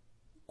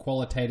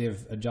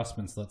qualitative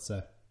adjustments, let's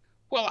say?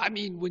 Well,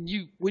 when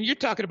you're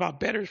talking about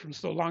bettors from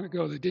so long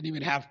ago that didn't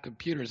even have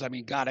computers,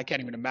 God, I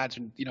can't even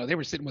imagine. They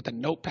were sitting with a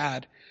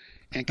notepad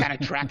and kind of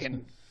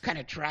tracking,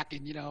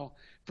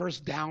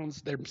 first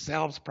downs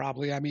themselves.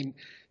 Probably.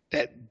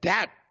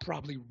 That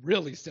probably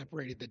really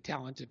separated the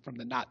talented from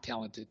the not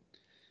talented.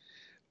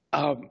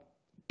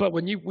 But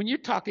when you're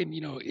talking,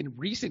 in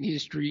recent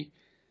history,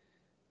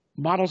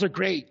 models are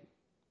great.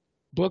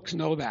 Books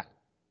know that.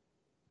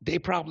 They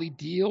probably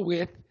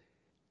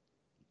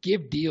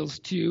give deals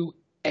to,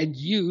 and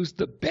use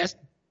the best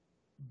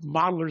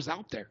modelers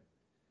out there.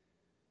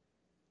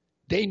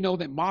 They know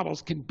that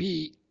models can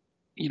be,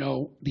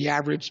 the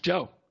average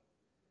Joe.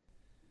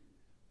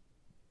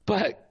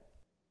 But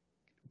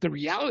the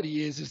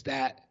reality is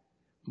that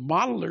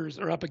modelers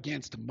are up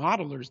against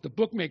modelers. The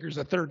bookmaker's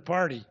a third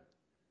party,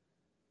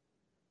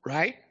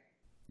 right?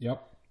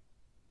 Yep.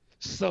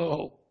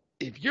 So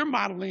if you're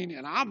modeling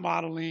and I'm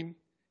modeling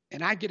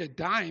and I get a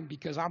dime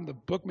because I'm the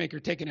bookmaker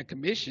taking a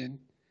commission,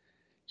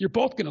 you're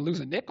both going to lose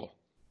a nickel.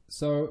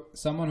 So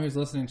someone who's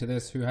listening to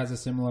this who has a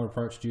similar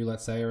approach to you,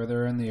 let's say, or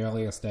they're in the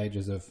earlier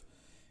stages of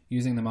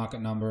using the market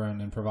number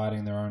and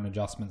providing their own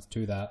adjustments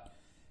to that,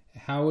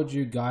 how would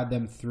you guide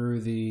them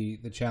through the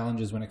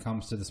challenges when it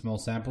comes to the small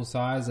sample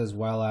size, as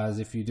well as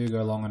if you do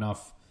go long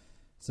enough,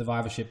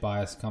 survivorship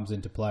bias comes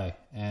into play?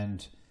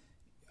 And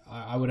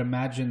I would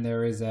imagine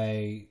there is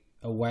a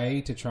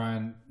way to try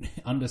and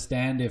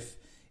understand if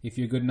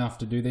you're good enough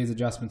to do these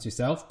adjustments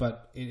yourself,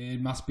 but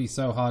it must be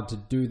so hard to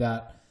do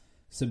that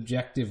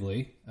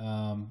subjectively,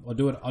 or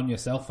do it on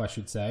yourself, I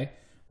should say,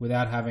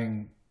 without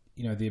having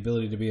the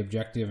ability to be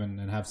objective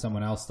and have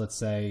someone else, let's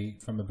say,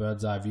 from a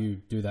bird's eye view,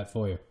 do that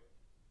for you.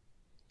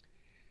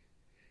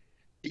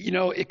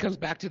 It comes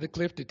back to the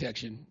cliff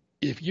detection.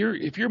 If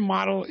your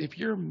model,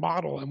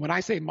 and when I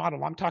say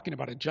model, I'm talking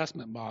about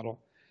adjustment model.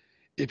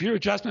 if your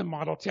adjustment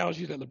model tells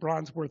you that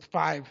LeBron's worth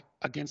 5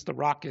 against the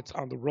Rockets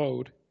on the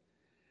road,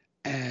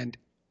 and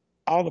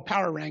all the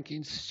power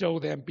rankings show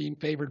them being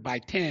favored by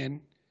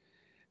 10,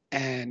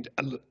 and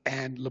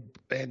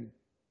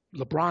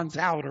LeBron's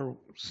out or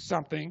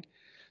something,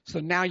 so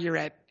now you're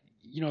at,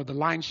 the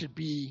line should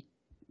be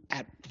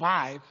at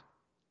 5.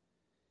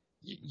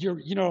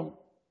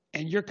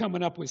 And you're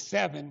coming up with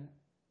 7.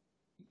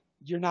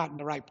 You're not in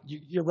the right.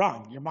 You're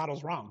wrong. Your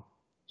model's wrong.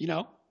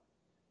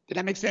 Did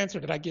that make sense, or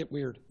did I get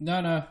weird?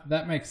 No,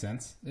 that makes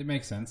sense. It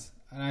makes sense.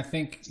 And I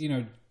think,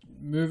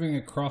 moving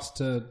across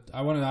to,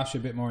 I wanted to ask you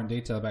a bit more in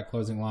detail about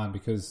closing line,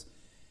 because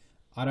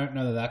I don't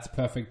know that that's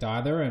perfect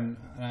either. And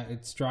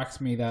it strikes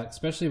me that,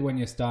 especially when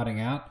you're starting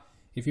out,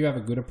 if you have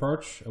a good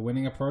approach, a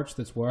winning approach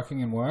that's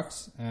working and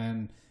works,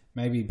 and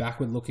maybe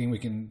backward looking, we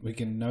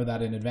can know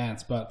that in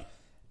advance. But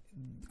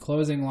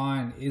closing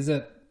line, is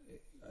it,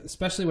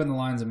 especially when the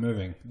lines are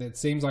moving, it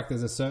seems like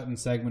there's a certain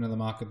segment of the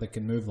market that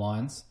can move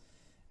lines.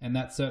 And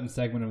that certain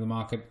segment of the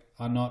market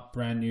are not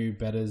brand new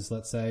bettors,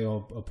 let's say,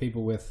 or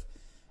people with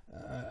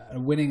a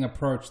winning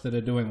approach that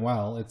are doing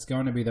well. It's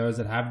going to be those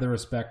that have the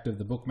respect of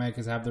the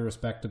bookmakers, have the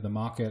respect of the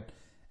market,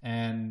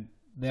 and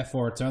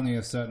therefore it's only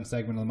a certain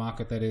segment of the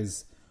market that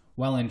is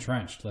well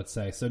entrenched, let's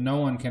say. So no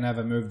one can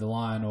ever move the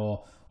line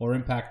or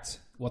impact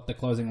what the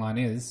closing line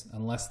is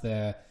unless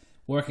they're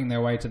working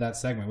their way to that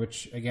segment,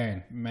 which,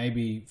 again, may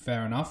be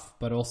fair enough,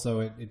 but also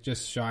it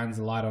just shines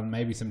a light on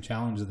maybe some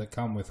challenges that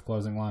come with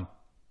closing line.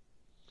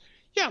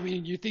 Yeah, I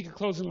mean, you think of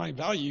closing line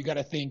value, you got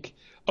to think,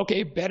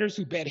 okay, bettors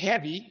who bet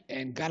heavy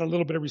and got a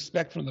little bit of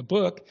respect from the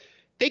book,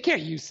 they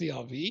can't use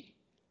CLV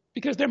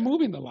because they're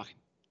moving the line.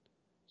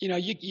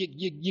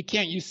 You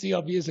can't use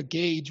CLV as a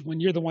gauge when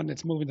you're the one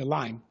that's moving the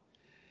line.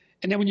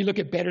 And then when you look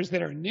at bettors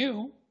that are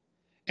new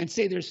and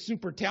say they're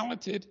super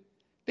talented,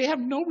 they have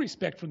no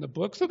respect from the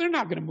book, so they're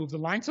not going to move the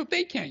line, so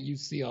they can't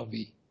use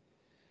CLV.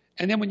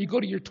 And then when you go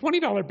to your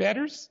 $20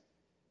 bettors,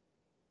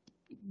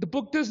 the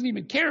book doesn't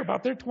even care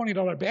about their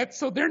 $20 bets,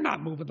 so they're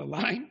not moving the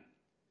line.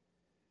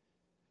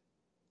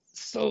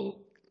 So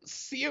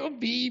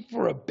CLV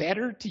for a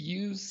bettor to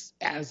use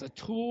as a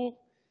tool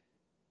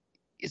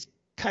is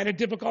kind of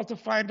difficult to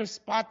find a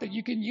spot that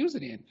you can use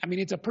it in. I mean,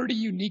 it's a pretty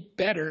unique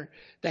bettor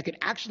that can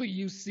actually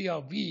use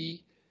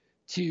CLV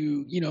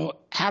to,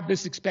 have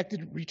this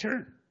expected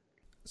return.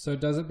 So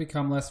does it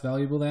become less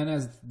valuable then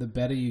as the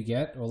better you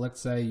get? Or let's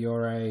say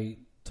you're a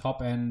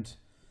top-end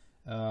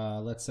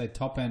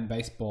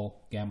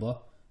baseball gambler,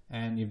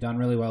 and you've done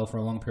really well for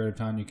a long period of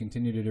time. You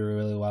continue to do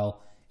really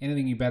well.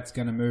 Anything you bet's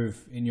going to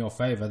move in your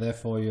favor.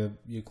 Therefore,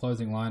 your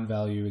closing line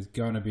value is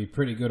going to be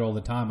pretty good all the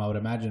time, I would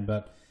imagine.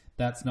 But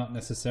that's not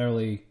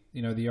necessarily,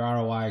 the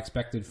ROI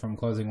expected from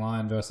closing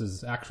line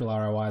versus actual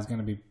ROI is going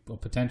to be, or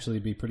potentially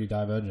be, pretty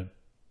divergent.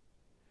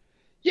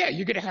 Yeah,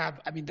 you're going to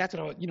have, that's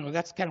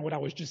that's kind of what I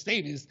was just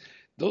saying is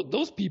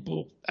those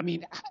people,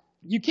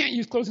 you can't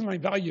use closing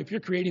line value if you're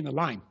creating the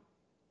line.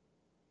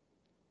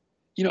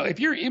 If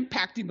you're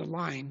impacting the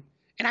line,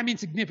 and I mean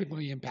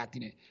significantly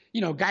impacting it,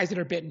 guys that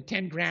are betting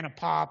 10 grand a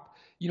pop,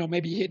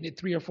 maybe hitting it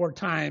 3 or 4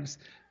 times,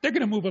 they're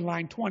going to move a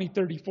line 20,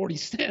 30, 40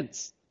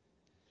 cents.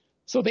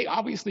 So they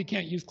obviously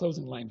can't use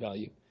closing line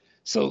value.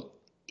 So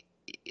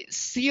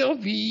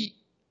CLV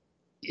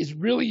is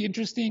really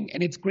interesting,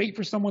 and it's great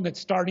for someone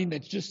that's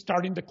just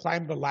starting to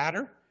climb the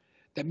ladder,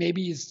 that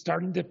maybe is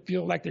starting to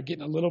feel like they're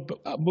getting a little bit,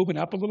 moving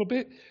up a little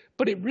bit,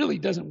 but it really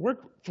doesn't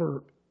work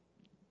for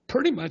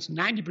pretty much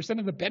 90%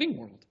 of the betting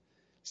world.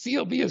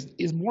 CLV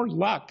is more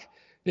luck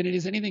than it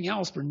is anything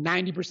else for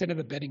 90% of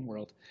the betting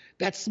world.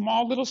 That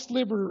small little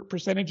sliver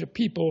percentage of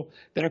people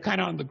that are kind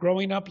of on the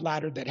growing up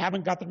ladder, that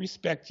haven't got the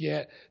respect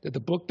yet, that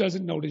the book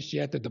doesn't notice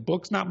yet, that the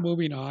book's not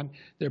moving on,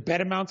 their bet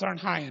amounts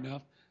aren't high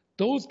enough,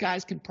 those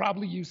guys can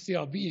probably use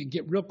CLV and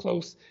get real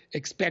close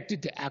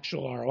expected to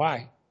actual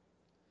ROI.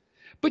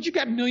 But you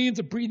got millions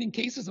of breathing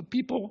cases of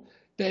people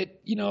that,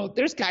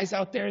 there's guys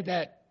out there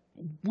that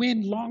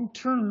win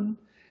long-term,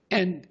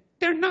 and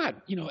they're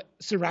not,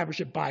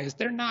 survivorship bias.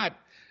 They're not,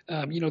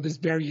 this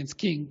variance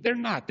king. They're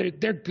not. They're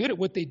good at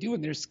what they do,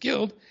 and they're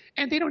skilled,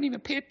 and they don't even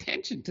pay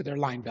attention to their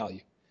line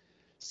value.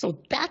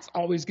 So that's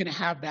always going to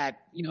have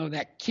that,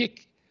 that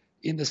kick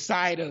in the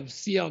side of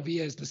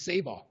CLV as the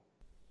save-all.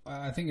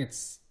 I think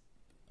it's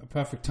a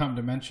perfect time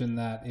to mention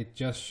that it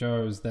just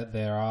shows that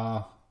there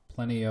are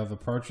plenty of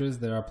approaches.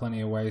 There are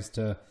plenty of ways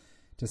to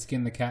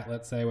skin the cat,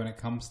 let's say, when it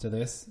comes to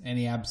this.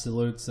 Any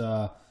absolutes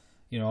are,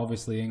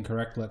 obviously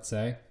incorrect, let's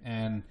say.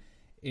 And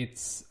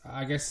it's,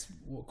 I guess,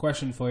 a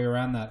question for you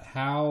around that.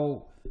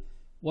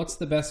 What's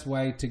the best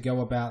way to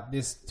go about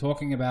this,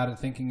 talking about it,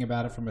 thinking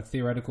about it from a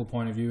theoretical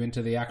point of view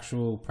into the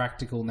actual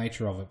practical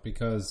nature of it?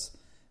 Because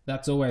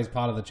that's always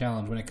part of the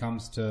challenge when it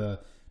comes to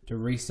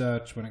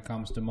research, when it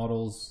comes to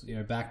models.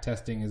 Back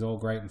testing is all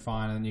great and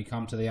fine, and then you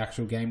come to the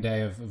actual game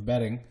day of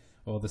betting,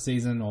 or the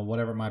season, or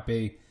whatever it might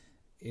be.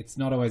 It's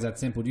not always that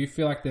simple. Do you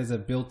feel like there's a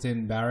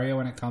built-in barrier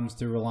when it comes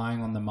to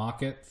relying on the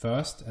market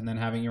first and then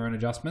having your own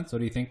adjustments? Or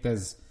do you think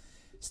there's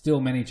still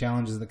many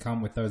challenges that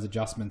come with those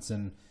adjustments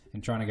and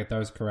trying to get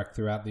those correct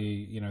throughout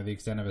the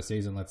extent of a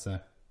season, let's say?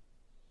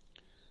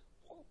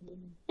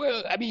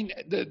 Well, I mean,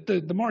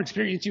 the more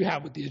experience you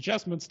have with the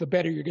adjustments, the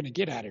better you're going to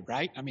get at it,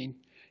 right? I mean,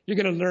 you're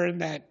going to learn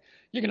that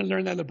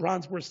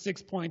LeBron's worth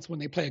 6 points when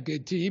they play a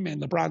good team,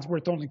 and LeBron's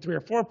worth only 3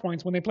 or 4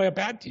 points when they play a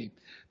bad team.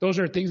 Those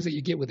are things that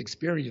you get with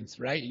experience,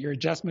 right? Your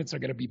adjustments are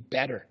going to be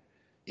better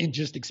in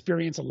just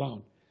experience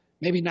alone.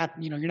 Maybe not,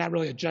 you're not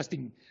really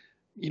adjusting,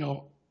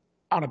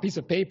 on a piece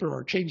of paper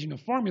or changing a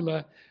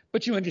formula,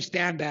 but you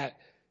understand that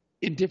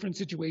in different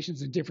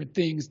situations and different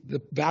things,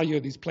 the value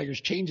of these players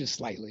changes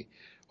slightly,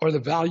 or the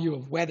value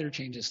of weather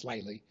changes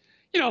slightly.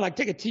 Like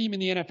take a team in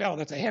the NFL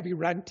that's a heavy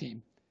run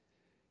team.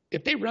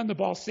 If they run the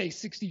ball, say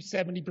 60,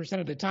 70%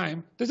 of the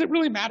time, does it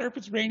really matter if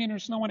it's raining or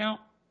snowing out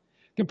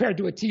compared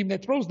to a team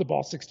that throws the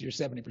ball 60 or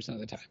 70% of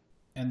the time?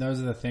 And those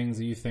are the things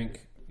that you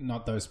think,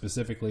 not those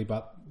specifically,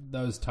 but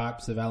those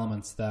types of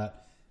elements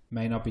that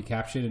may not be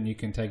captured and you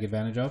can take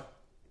advantage of?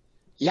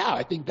 Yeah,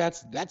 I think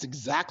that's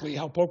exactly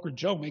how Poker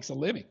Joe makes a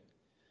living.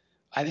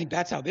 I think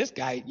that's how this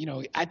guy,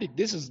 I think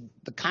this is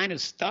the kind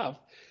of stuff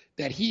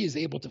that he is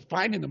able to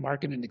find in the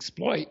market and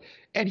exploit,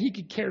 and he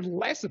could care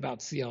less about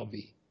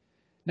CLV.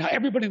 Now,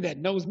 everybody that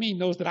knows me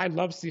knows that I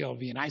love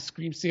CLV and I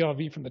scream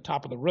CLV from the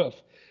top of the roof.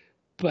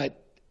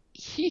 But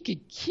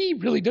he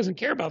really doesn't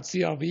care about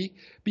CLV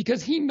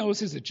because he knows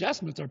his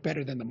adjustments are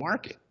better than the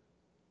market.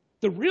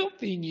 The real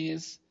thing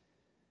is,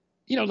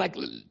 like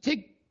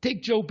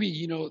take Joe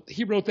B.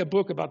 He wrote that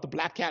book about the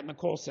black cat in the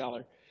coal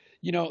cellar.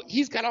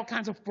 He's got all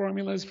kinds of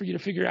formulas for you to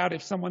figure out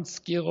if someone's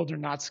skilled or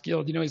not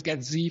skilled. He's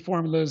got Z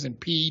formulas and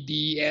P,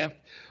 D, F,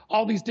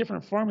 all these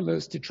different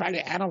formulas to try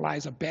to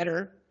analyze a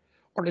better,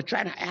 or to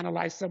try to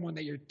analyze someone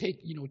that you're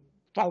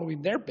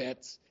following their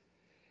bets.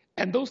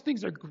 And those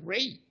things are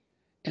great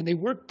and they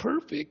work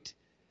perfect.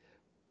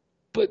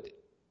 But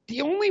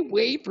the only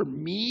way for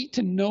me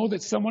to know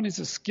that someone is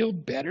a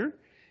skilled bettor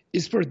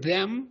is for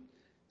them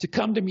to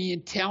come to me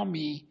and tell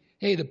me,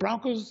 hey, the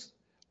Broncos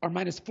are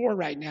 -4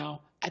 right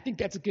now. I think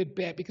that's a good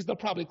bet because they'll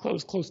probably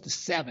close close to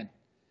 7.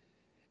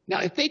 Now,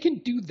 if they can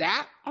do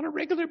that on a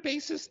regular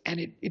basis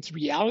and it's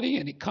reality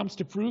and it comes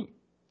to fruit,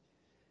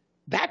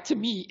 that to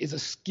me is a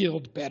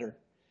skilled bettor.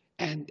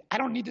 And I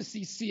don't need to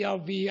see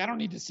CLV. I don't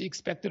need to see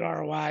expected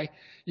ROI.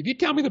 If you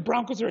tell me the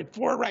Broncos are at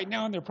 4 right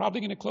now and they're probably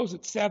going to close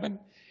at 7,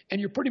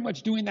 and you're pretty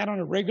much doing that on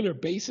a regular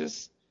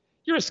basis,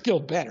 you're a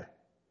skilled bettor.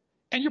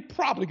 And you're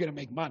probably going to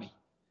make money.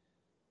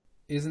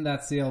 Isn't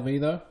that CLV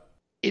though?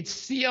 It's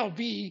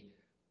CLV,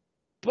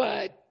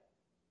 but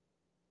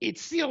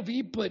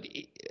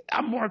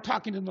I'm more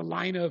talking in the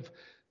line of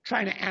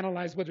trying to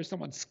analyze whether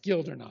someone's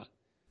skilled or not.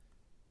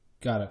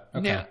 Got it.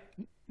 Okay.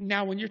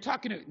 Now, when you're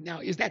talking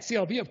is that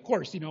CLV? Of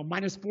course,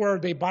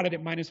 -4, they bought it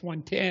at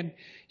 -110.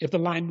 If the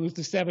line moves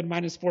to 7,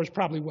 -4 is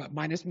probably what,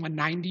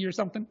 -190 or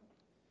something?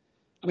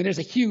 I mean, there's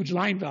a huge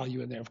line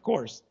value in there, of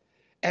course.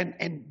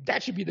 And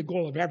that should be the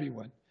goal of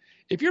everyone.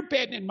 If you're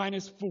betting at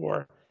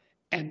 -4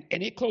 and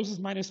it closes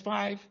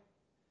 -5,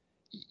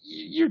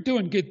 you're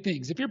doing good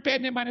things. If you're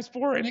betting at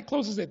 -4 and it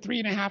closes at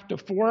 3.5 to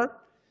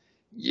 4,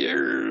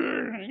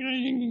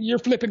 you're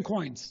flipping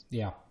coins.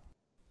 Yeah.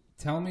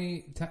 Tell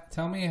me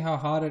how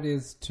hard it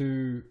is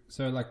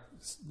like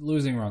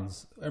losing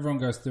runs. Everyone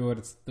goes through it.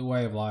 It's the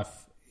way of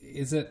life.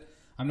 Is it?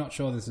 I'm not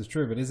sure this is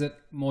true, but is it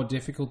more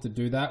difficult to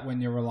do that when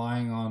you're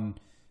relying on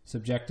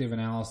subjective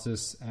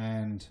analysis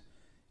and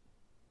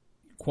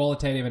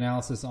qualitative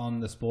analysis on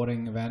the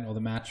sporting event or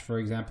the match, for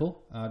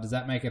example? Does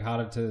that make it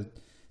harder to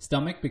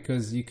stomach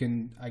because you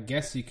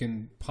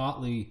can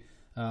partly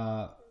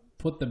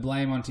put the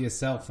blame onto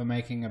yourself for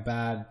making a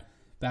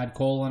bad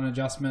call on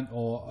adjustment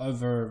or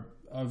over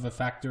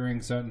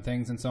factoring certain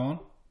things and so on?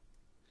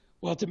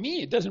 Well, to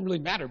me, it doesn't really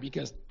matter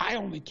because I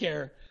only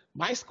care.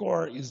 My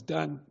score is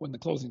done when the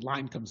closing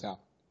line comes out.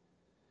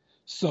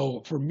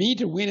 So for me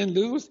to win and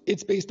lose,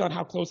 it's based on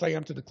how close I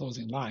am to the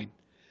closing line.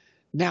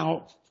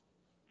 Now,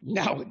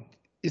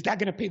 is that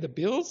going to pay the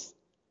bills?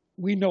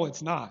 We know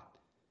it's not.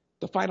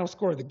 The final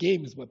score of the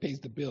game is what pays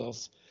the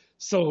bills.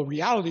 So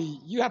reality,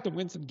 you have to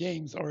win some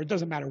games or it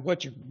doesn't matter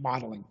what you're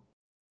modeling.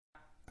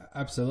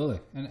 Absolutely.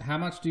 And how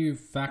much do you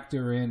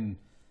factor in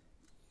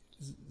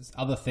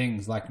other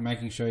things like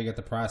making sure you get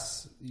the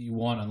price you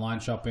want and line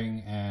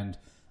shopping and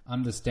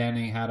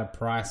understanding how to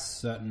price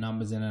certain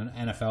numbers in an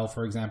NFL,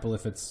 for example,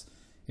 if it's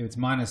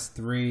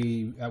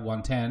 -3 at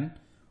 110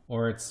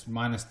 or it's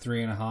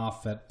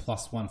 -3.5 at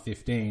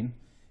 +115,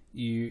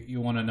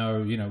 you want to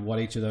know, what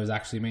each of those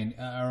actually mean.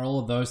 Are all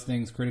of those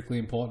things critically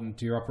important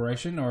to your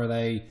operation, or are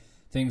they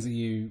things that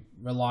you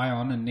rely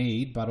on and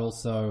need, but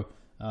also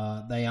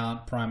they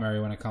aren't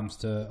primary when it comes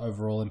to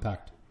overall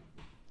impact?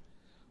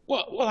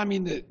 Well, I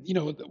mean,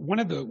 one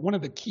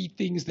of the key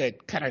things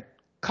that kind of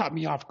caught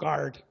me off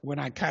guard when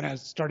I kind of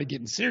started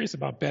getting serious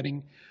about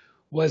betting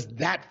was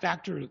that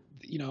factor.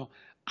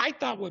 I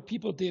thought what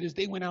people did is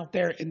they went out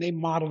there and they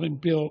modeled and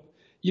built,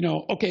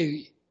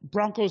 okay,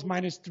 Broncos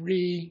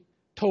 -3,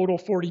 total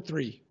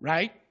 43,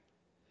 right?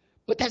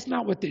 But that's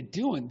not what they're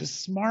doing. The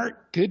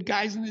smart, good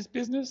guys in this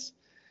business,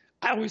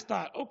 I always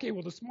thought, okay,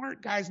 well, the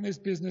smart guys in this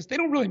business, they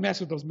don't really mess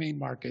with those main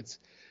markets.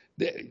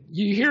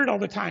 You hear it all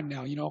the time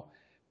now,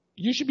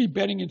 You should be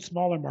betting in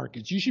smaller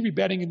markets. You should be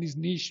betting in these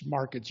niche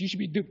markets. You should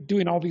be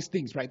doing all these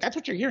things, right? That's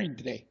what you're hearing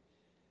today.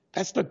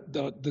 That's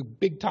the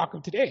big talk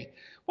of today.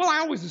 Well, I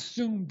always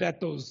assumed that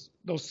those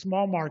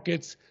small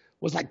markets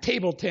was like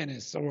table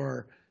tennis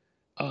or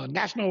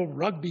National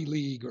Rugby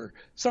League or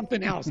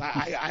something else.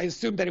 I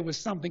assumed that it was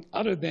something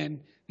other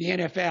than the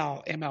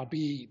NFL,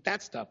 MLB,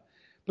 that stuff.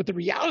 But the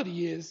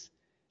reality is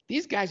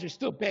these guys are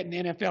still betting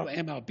NFL,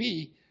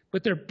 MLB,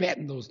 but they're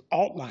betting those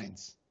alt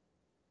lines.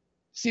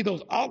 See,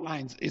 those alt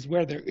lines is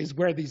where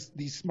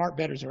these smart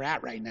bettors are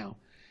at right now.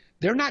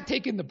 They're not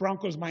taking the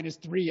Broncos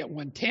 -3 at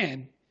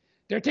 110.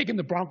 They're taking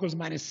the Broncos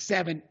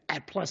 -7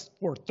 at plus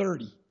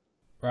 430.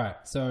 Right.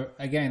 So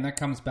again, that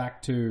comes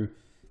back to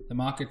the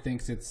market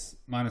thinks it's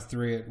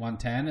 -3 at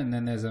 110, and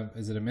then is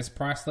it a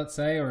misprice, let's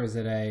say, or is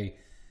it a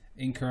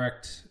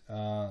incorrect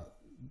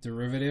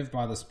derivative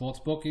by the sports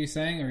book? Are you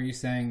saying, or are you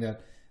saying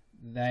that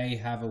they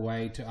have a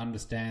way to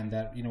understand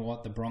that, you know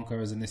what, the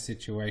Broncos in this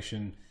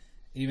situation,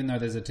 even though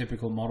there's a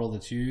typical model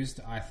that's used,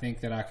 I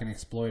think that I can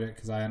exploit it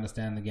because I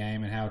understand the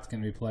game and how it's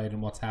going to be played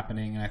and what's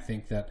happening, and I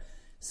think that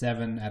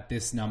 7 at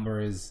this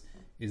number is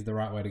the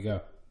right way to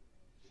go.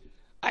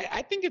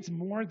 I think it's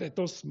more that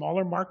those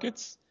smaller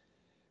markets,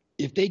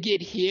 if they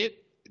get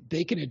hit,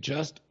 they can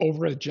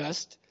over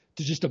adjust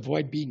to just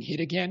avoid being hit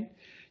again.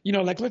 You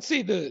know, like let's say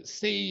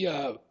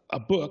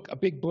a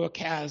big book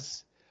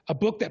has a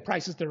book that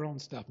prices their own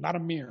stuff, not a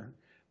mirror,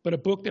 but a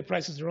book that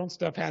prices their own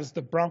stuff has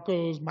the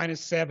Broncos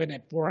 -7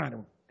 at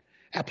 400,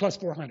 at plus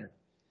 400.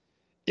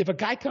 If a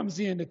guy comes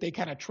in that they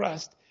kind of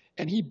trust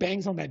and he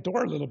bangs on that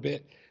door a little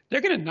bit,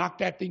 they're going to knock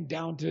that thing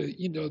down to,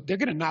 they're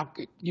going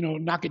to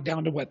knock it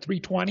down to what,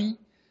 320,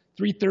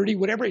 330,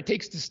 whatever it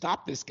takes to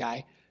stop this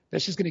guy.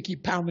 That's just going to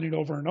keep pounding it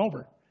over and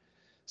over.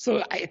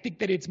 So I think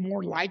that it's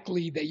more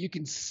likely that you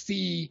can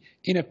see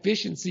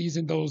inefficiencies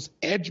in those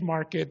edge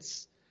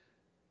markets,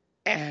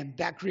 and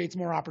that creates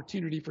more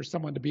opportunity for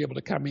someone to be able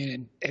to come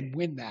in and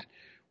win that.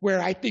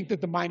 Where I think that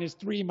the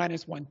 -3,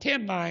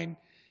 -110 line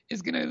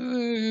is going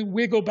to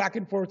wiggle back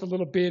and forth a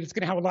little bit. It's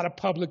going to have a lot of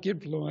public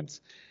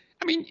influence.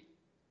 I mean,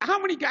 how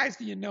many guys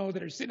do you know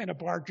that are sitting in a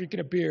bar drinking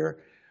a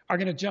beer are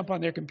going to jump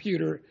on their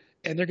computer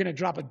and they're going to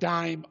drop a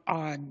dime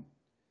on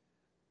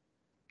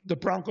the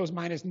Broncos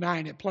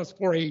 -9 at plus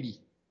 480?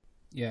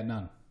 Yeah,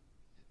 none.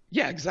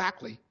 Yeah,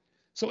 exactly.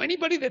 So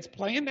anybody that's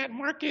playing that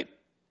market,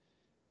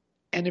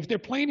 and if they're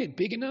playing it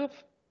big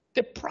enough,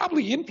 they're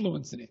probably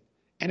influencing it.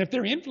 And if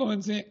they're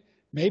influencing it,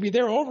 maybe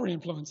they're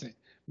over-influencing it.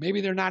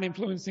 Maybe they're not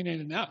influencing it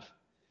enough.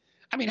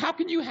 I mean, how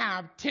can you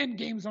have 10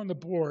 games on the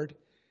board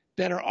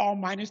that are all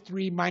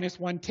 -3,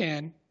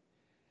 -110,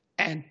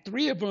 and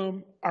 3 of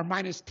them are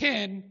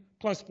 -10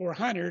 plus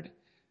 400,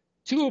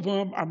 2 of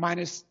them are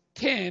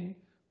 -10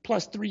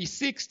 plus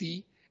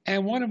 360,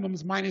 and 1 of them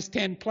is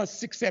 -10 plus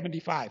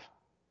 675?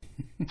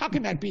 How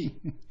can that be?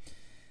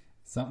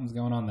 Something's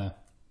going on there.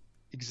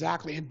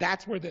 Exactly, and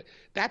that's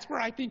where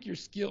I think your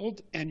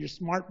skilled and your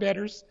smart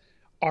bettors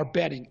are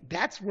betting.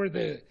 That's where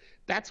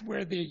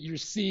you're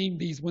seeing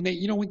these when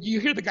you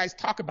hear the guys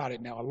talk about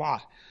it now a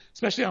lot,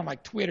 especially on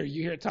like Twitter.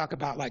 You hear it talk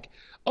about like,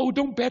 oh,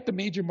 don't bet the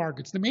major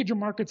markets. The major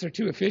markets are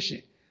too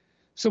efficient.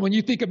 So when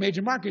you think of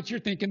major markets, you're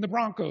thinking the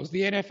Broncos,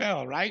 the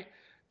NFL, right?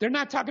 They're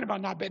not talking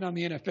about not betting on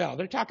the NFL.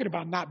 They're talking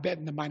about not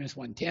betting the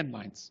 -110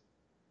 lines.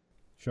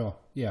 Sure,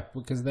 yeah,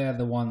 because they're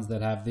the ones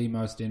that have the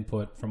most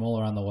input from all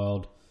around the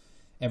world.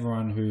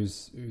 Everyone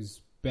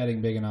who's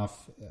betting big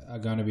enough are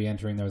going to be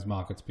entering those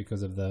markets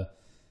because of the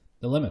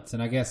limits.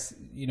 And I guess,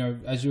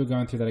 as you were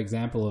going through that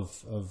example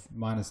of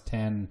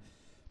 -10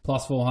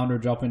 plus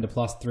 400 drop into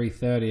plus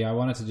 330, I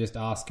wanted to just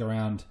ask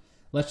around,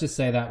 let's just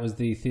say that was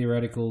the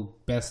theoretical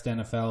best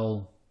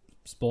NFL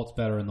sports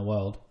bettor in the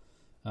world.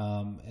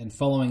 And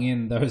following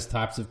in those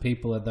types of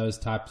people at those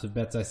types of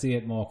bets, I see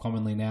it more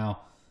commonly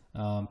now.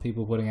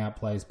 People putting out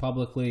plays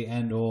publicly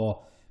and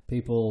or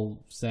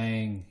people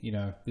saying,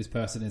 this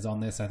person is on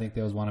this. I think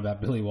there was one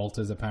about Billy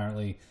Walters,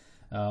 apparently,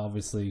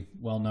 obviously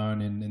well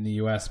known in the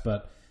US,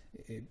 but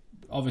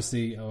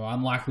obviously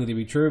unlikely to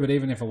be true. But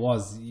even if it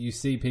was, you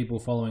see people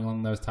following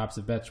along those types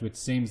of bets, which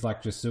seems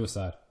like just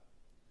suicide.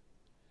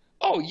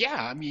 Oh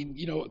yeah, I mean,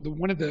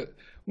 one of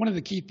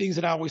the key things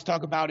that I always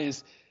talk about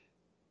is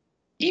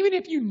even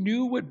if you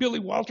knew what Billy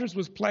Walters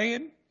was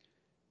playing,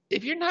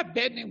 if you're not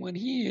betting it when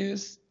he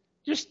is,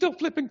 you're still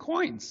flipping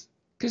coins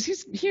because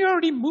he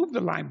already moved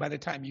the line by the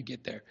time you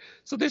get there.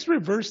 So this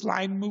reverse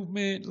line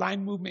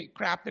movement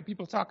crap that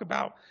people talk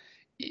about,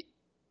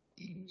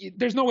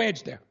 there's no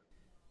edge there.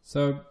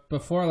 So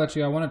before I let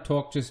you go, I want to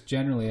talk just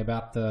generally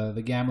about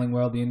the gambling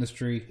world, the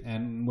industry,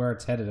 and where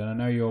it's headed. And I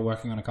know you're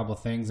working on a couple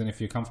of things, and if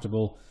you're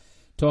comfortable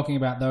talking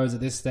about those at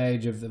this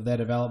stage of their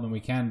development,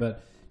 we can.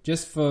 But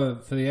just for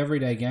the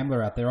everyday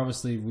gambler out there,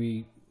 obviously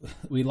we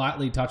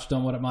lightly touched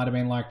on what it might have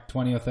been like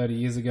 20 or 30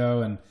 years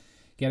ago and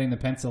getting the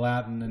pencil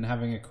out and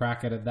having a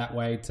crack at it that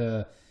way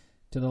to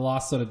the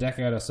last sort of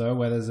decade or so,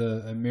 where there's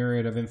a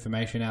myriad of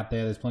information out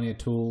there. There's plenty of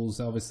tools.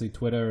 Obviously,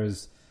 Twitter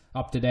is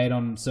up to date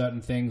on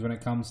certain things when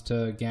it comes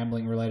to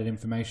gambling related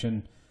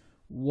information.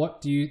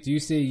 What do you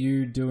see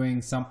you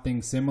doing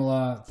something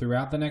similar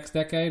throughout the next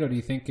decade, or do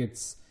you think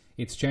it's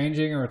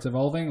changing or it's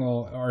evolving,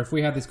 or if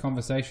we had this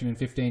conversation in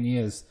 15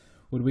 years,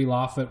 would we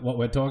laugh at what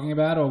we're talking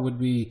about, or would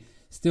we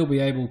still be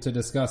able to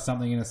discuss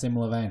something in a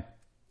similar vein?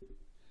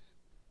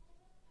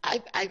 I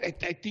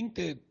think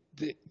that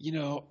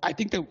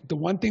the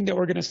one thing that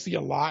we're going to see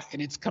a lot,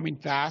 and it's coming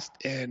fast,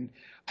 and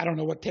I don't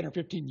know what 10 or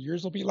 15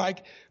 years will be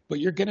like, but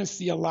you're going to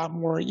see a lot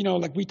more,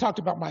 like we talked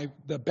about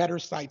the better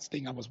sites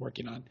thing I was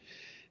working on,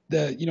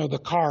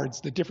 the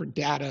cards, the different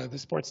data, the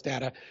sports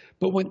data.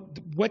 But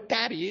what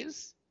that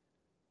is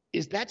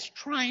that's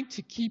trying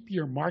to keep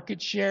your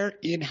market share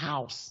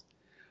in-house.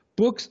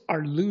 Books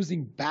are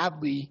losing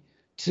badly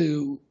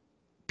to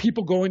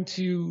people going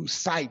to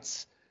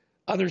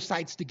other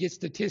sites to get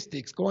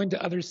statistics, going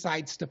to other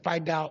sites to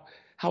find out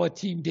how a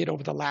team did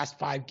over the last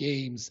 5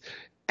 games.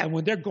 And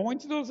when they're going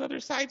to those other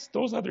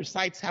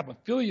sites have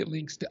affiliate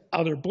links to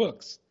other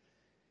books.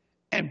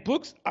 And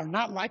books are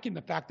not liking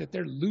the fact that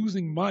they're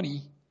losing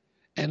money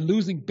and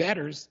losing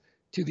bettors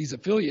to these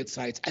affiliate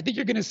sites. I think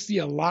you're going to see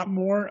a lot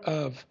more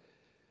of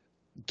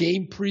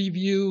game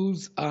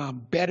previews,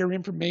 better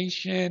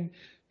information,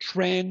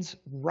 trends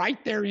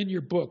right there in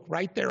your book,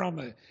 right there on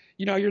the,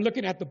 you're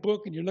looking at the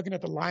book and you're looking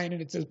at the line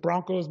and it says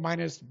Broncos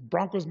minus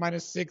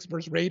 6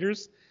 versus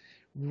Raiders.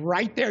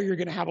 Right there, you're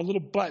going to have a little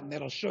button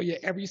that'll show you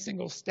every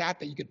single stat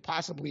that you could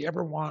possibly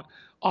ever want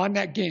on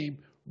that game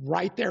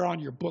right there on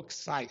your book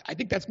site. I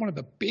think that's one of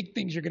the big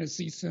things you're going to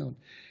see soon.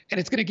 And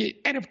it's going to get,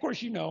 and of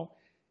course,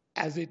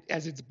 as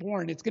it's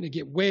born, it's going to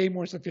get way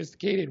more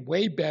sophisticated,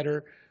 way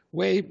better,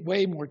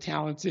 way more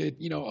talented.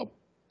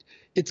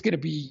 It's going to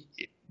be,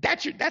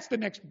 that's the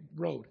next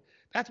road.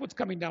 That's what's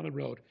coming down the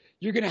road.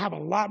 You're going to have a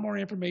lot more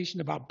information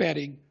about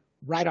betting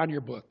right on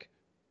your book,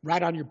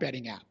 right on your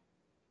betting app.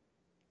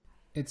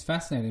 It's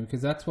fascinating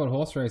because that's what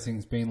horse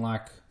racing's been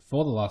like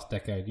for the last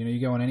decade. You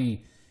go on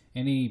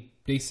any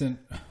decent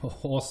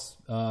horse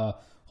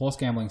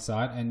gambling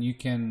site and you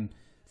can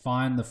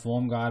find the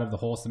form guide of the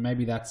horse, and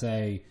maybe that's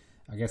a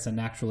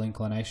natural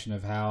inclination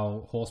of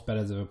how horse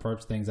bettors have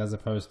approached things as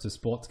opposed to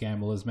sports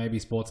gamblers. Maybe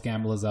sports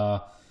gamblers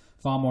are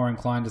far more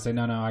inclined to say,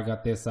 no, I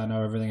got this. I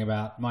know everything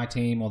about my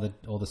team or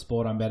the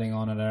sport I'm betting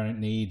on, and I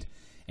don't need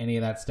any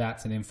of that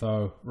stats and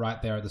info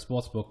right there at the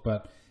sports book.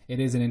 But it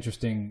is an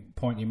interesting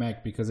point you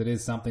make because it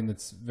is something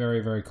that's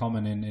very, very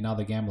common in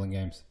other gambling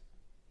games.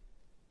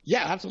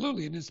 Yeah,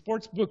 absolutely. And in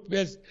sports book,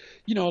 there's,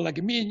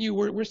 like me and you,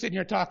 we're sitting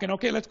here talking,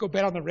 okay, let's go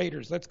bet on the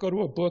Raiders. Let's go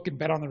to a book and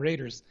bet on the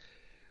Raiders.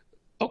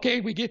 Okay,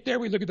 we get there,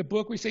 we look at the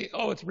book, we say,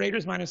 oh, it's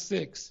Raiders minus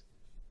 6.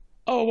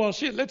 Oh, well,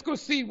 shit, let's go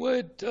see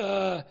what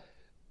the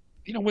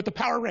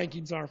power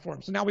rankings are for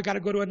them. So now we got to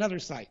go to another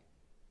site.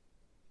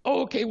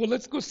 Oh, okay, well,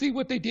 let's go see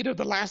what they did of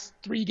the last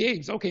 3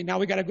 games. Okay, now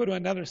we got to go to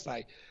another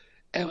site.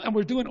 And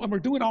we're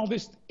doing all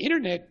this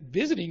internet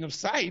visiting of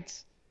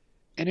sites,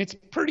 and it's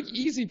pretty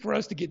easy for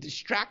us to get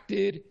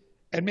distracted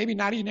and maybe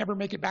not even ever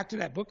make it back to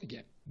that book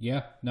again.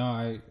 Yeah, no,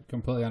 I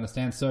completely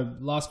understand. So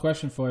last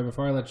question for you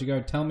before I let you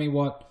go. Tell me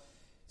what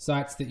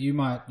sites that you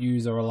might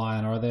use or rely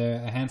on. Are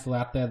there a handful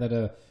out there that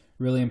are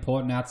really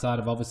important outside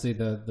of obviously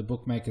the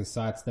bookmakers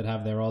sites that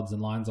have their odds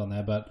and lines on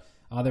there, but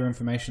are there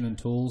information and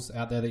tools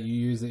out there that you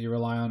use that you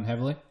rely on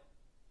heavily?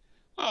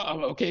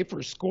 Okay,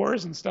 for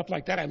scores and stuff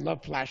like that, I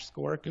love Flash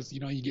Score because,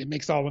 it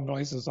makes all the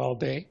noises all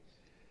day.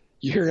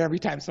 You hear every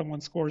time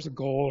someone scores a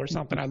goal or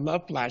something. I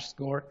love Flash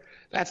Score.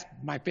 That's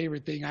my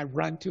favorite thing. I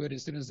run to it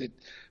as soon as it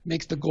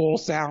makes the goal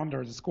sound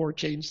or the score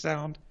change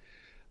sound.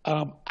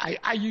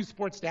 I use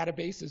Sports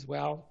Database as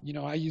well.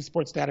 I use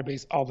Sports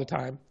Database all the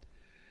time.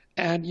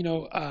 And,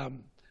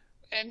 and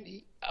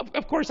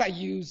of course I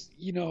use,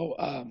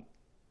 I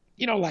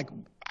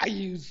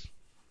use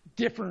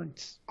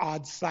different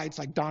odds sites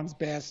like Don's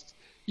Best,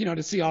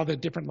 to see all the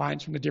different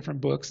lines from the different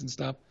books and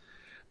stuff.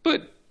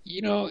 But,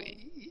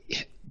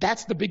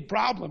 that's the big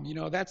problem.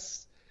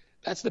 That's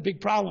the big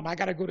problem. I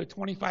got to go to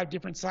 25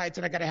 different sites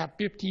and I got to have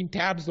 15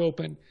 tabs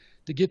open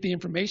to get the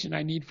information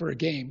I need for a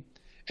game.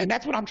 And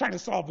that's what I'm trying to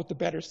solve with the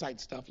better site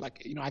stuff.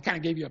 Like, I kind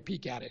of gave you a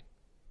peek at it.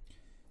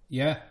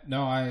 Yeah,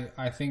 no,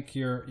 I think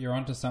you're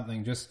onto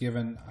something. Just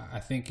given, I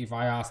think if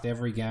I asked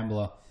every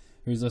gambler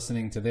who's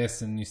listening to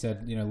this and you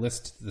said,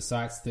 list the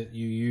sites that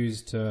you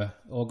use to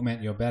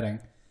augment your betting,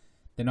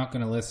 they're not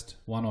going to list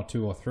 1 or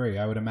 2 or 3.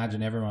 I would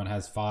imagine everyone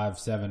has 5,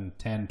 7,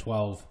 10,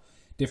 12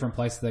 different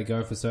places they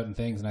go for certain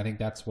things. And I think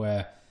that's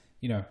where,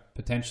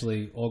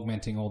 potentially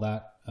augmenting all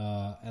that,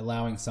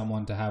 allowing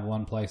someone to have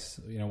one place,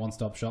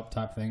 one-stop shop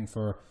type thing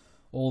for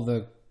all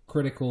the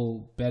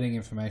critical betting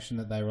information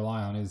that they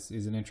rely on is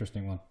an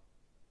interesting one.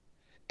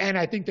 And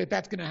I think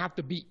that's going to have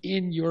to be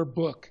in your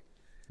book.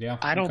 Yeah,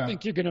 I don't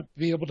think you're going to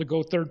be able to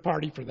go third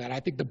party for that. I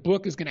think the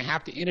book is going to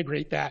have to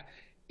integrate that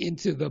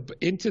into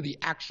the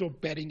actual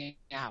betting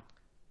app.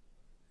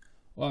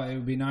 Well, it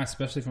would be nice,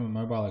 especially from a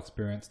mobile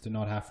experience, to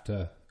not have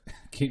to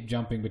keep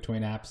jumping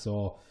between apps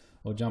or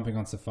jumping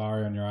on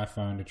Safari on your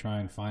iPhone to try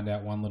and find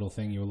out one little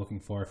thing you were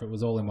looking for. If it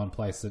was all in one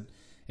place,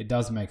 it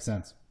does make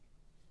sense.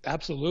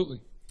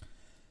 Absolutely.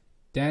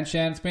 Dan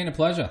Shan, it's been a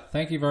pleasure.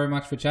 Thank you very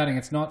much for chatting.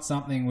 It's not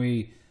something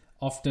we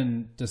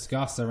often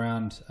discuss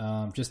around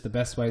just the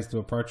best ways to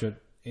approach it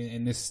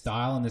in this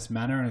style, in this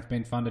manner, and it's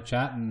been fun to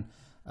chat. And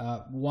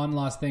one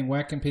last thing,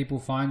 where can people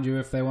find you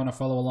if they want to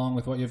follow along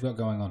with what you've got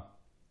going on?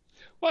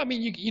 Well, I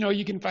mean,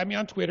 you can find me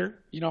on Twitter.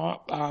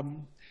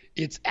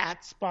 It's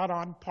at Spot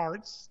On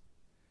Parts,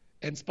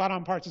 and Spot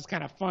On Parts is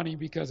kind of funny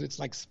because it's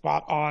like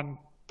spot on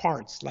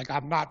parts. Like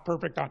I'm not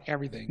perfect on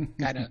everything,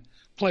 kind of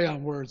play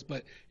on words,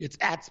 but it's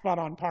at Spot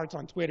On Parts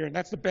on Twitter, and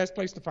that's the best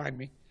place to find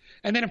me.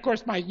 And then, of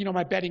course, my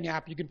betting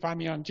app, you can find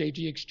me on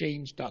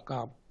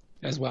jgexchange.com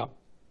as well.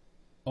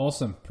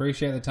 Awesome.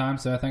 Appreciate the time,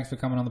 sir. Thanks for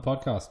coming on the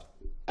podcast.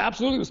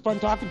 Absolutely. It was fun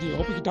talking to you.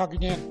 Hope we can talk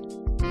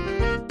again.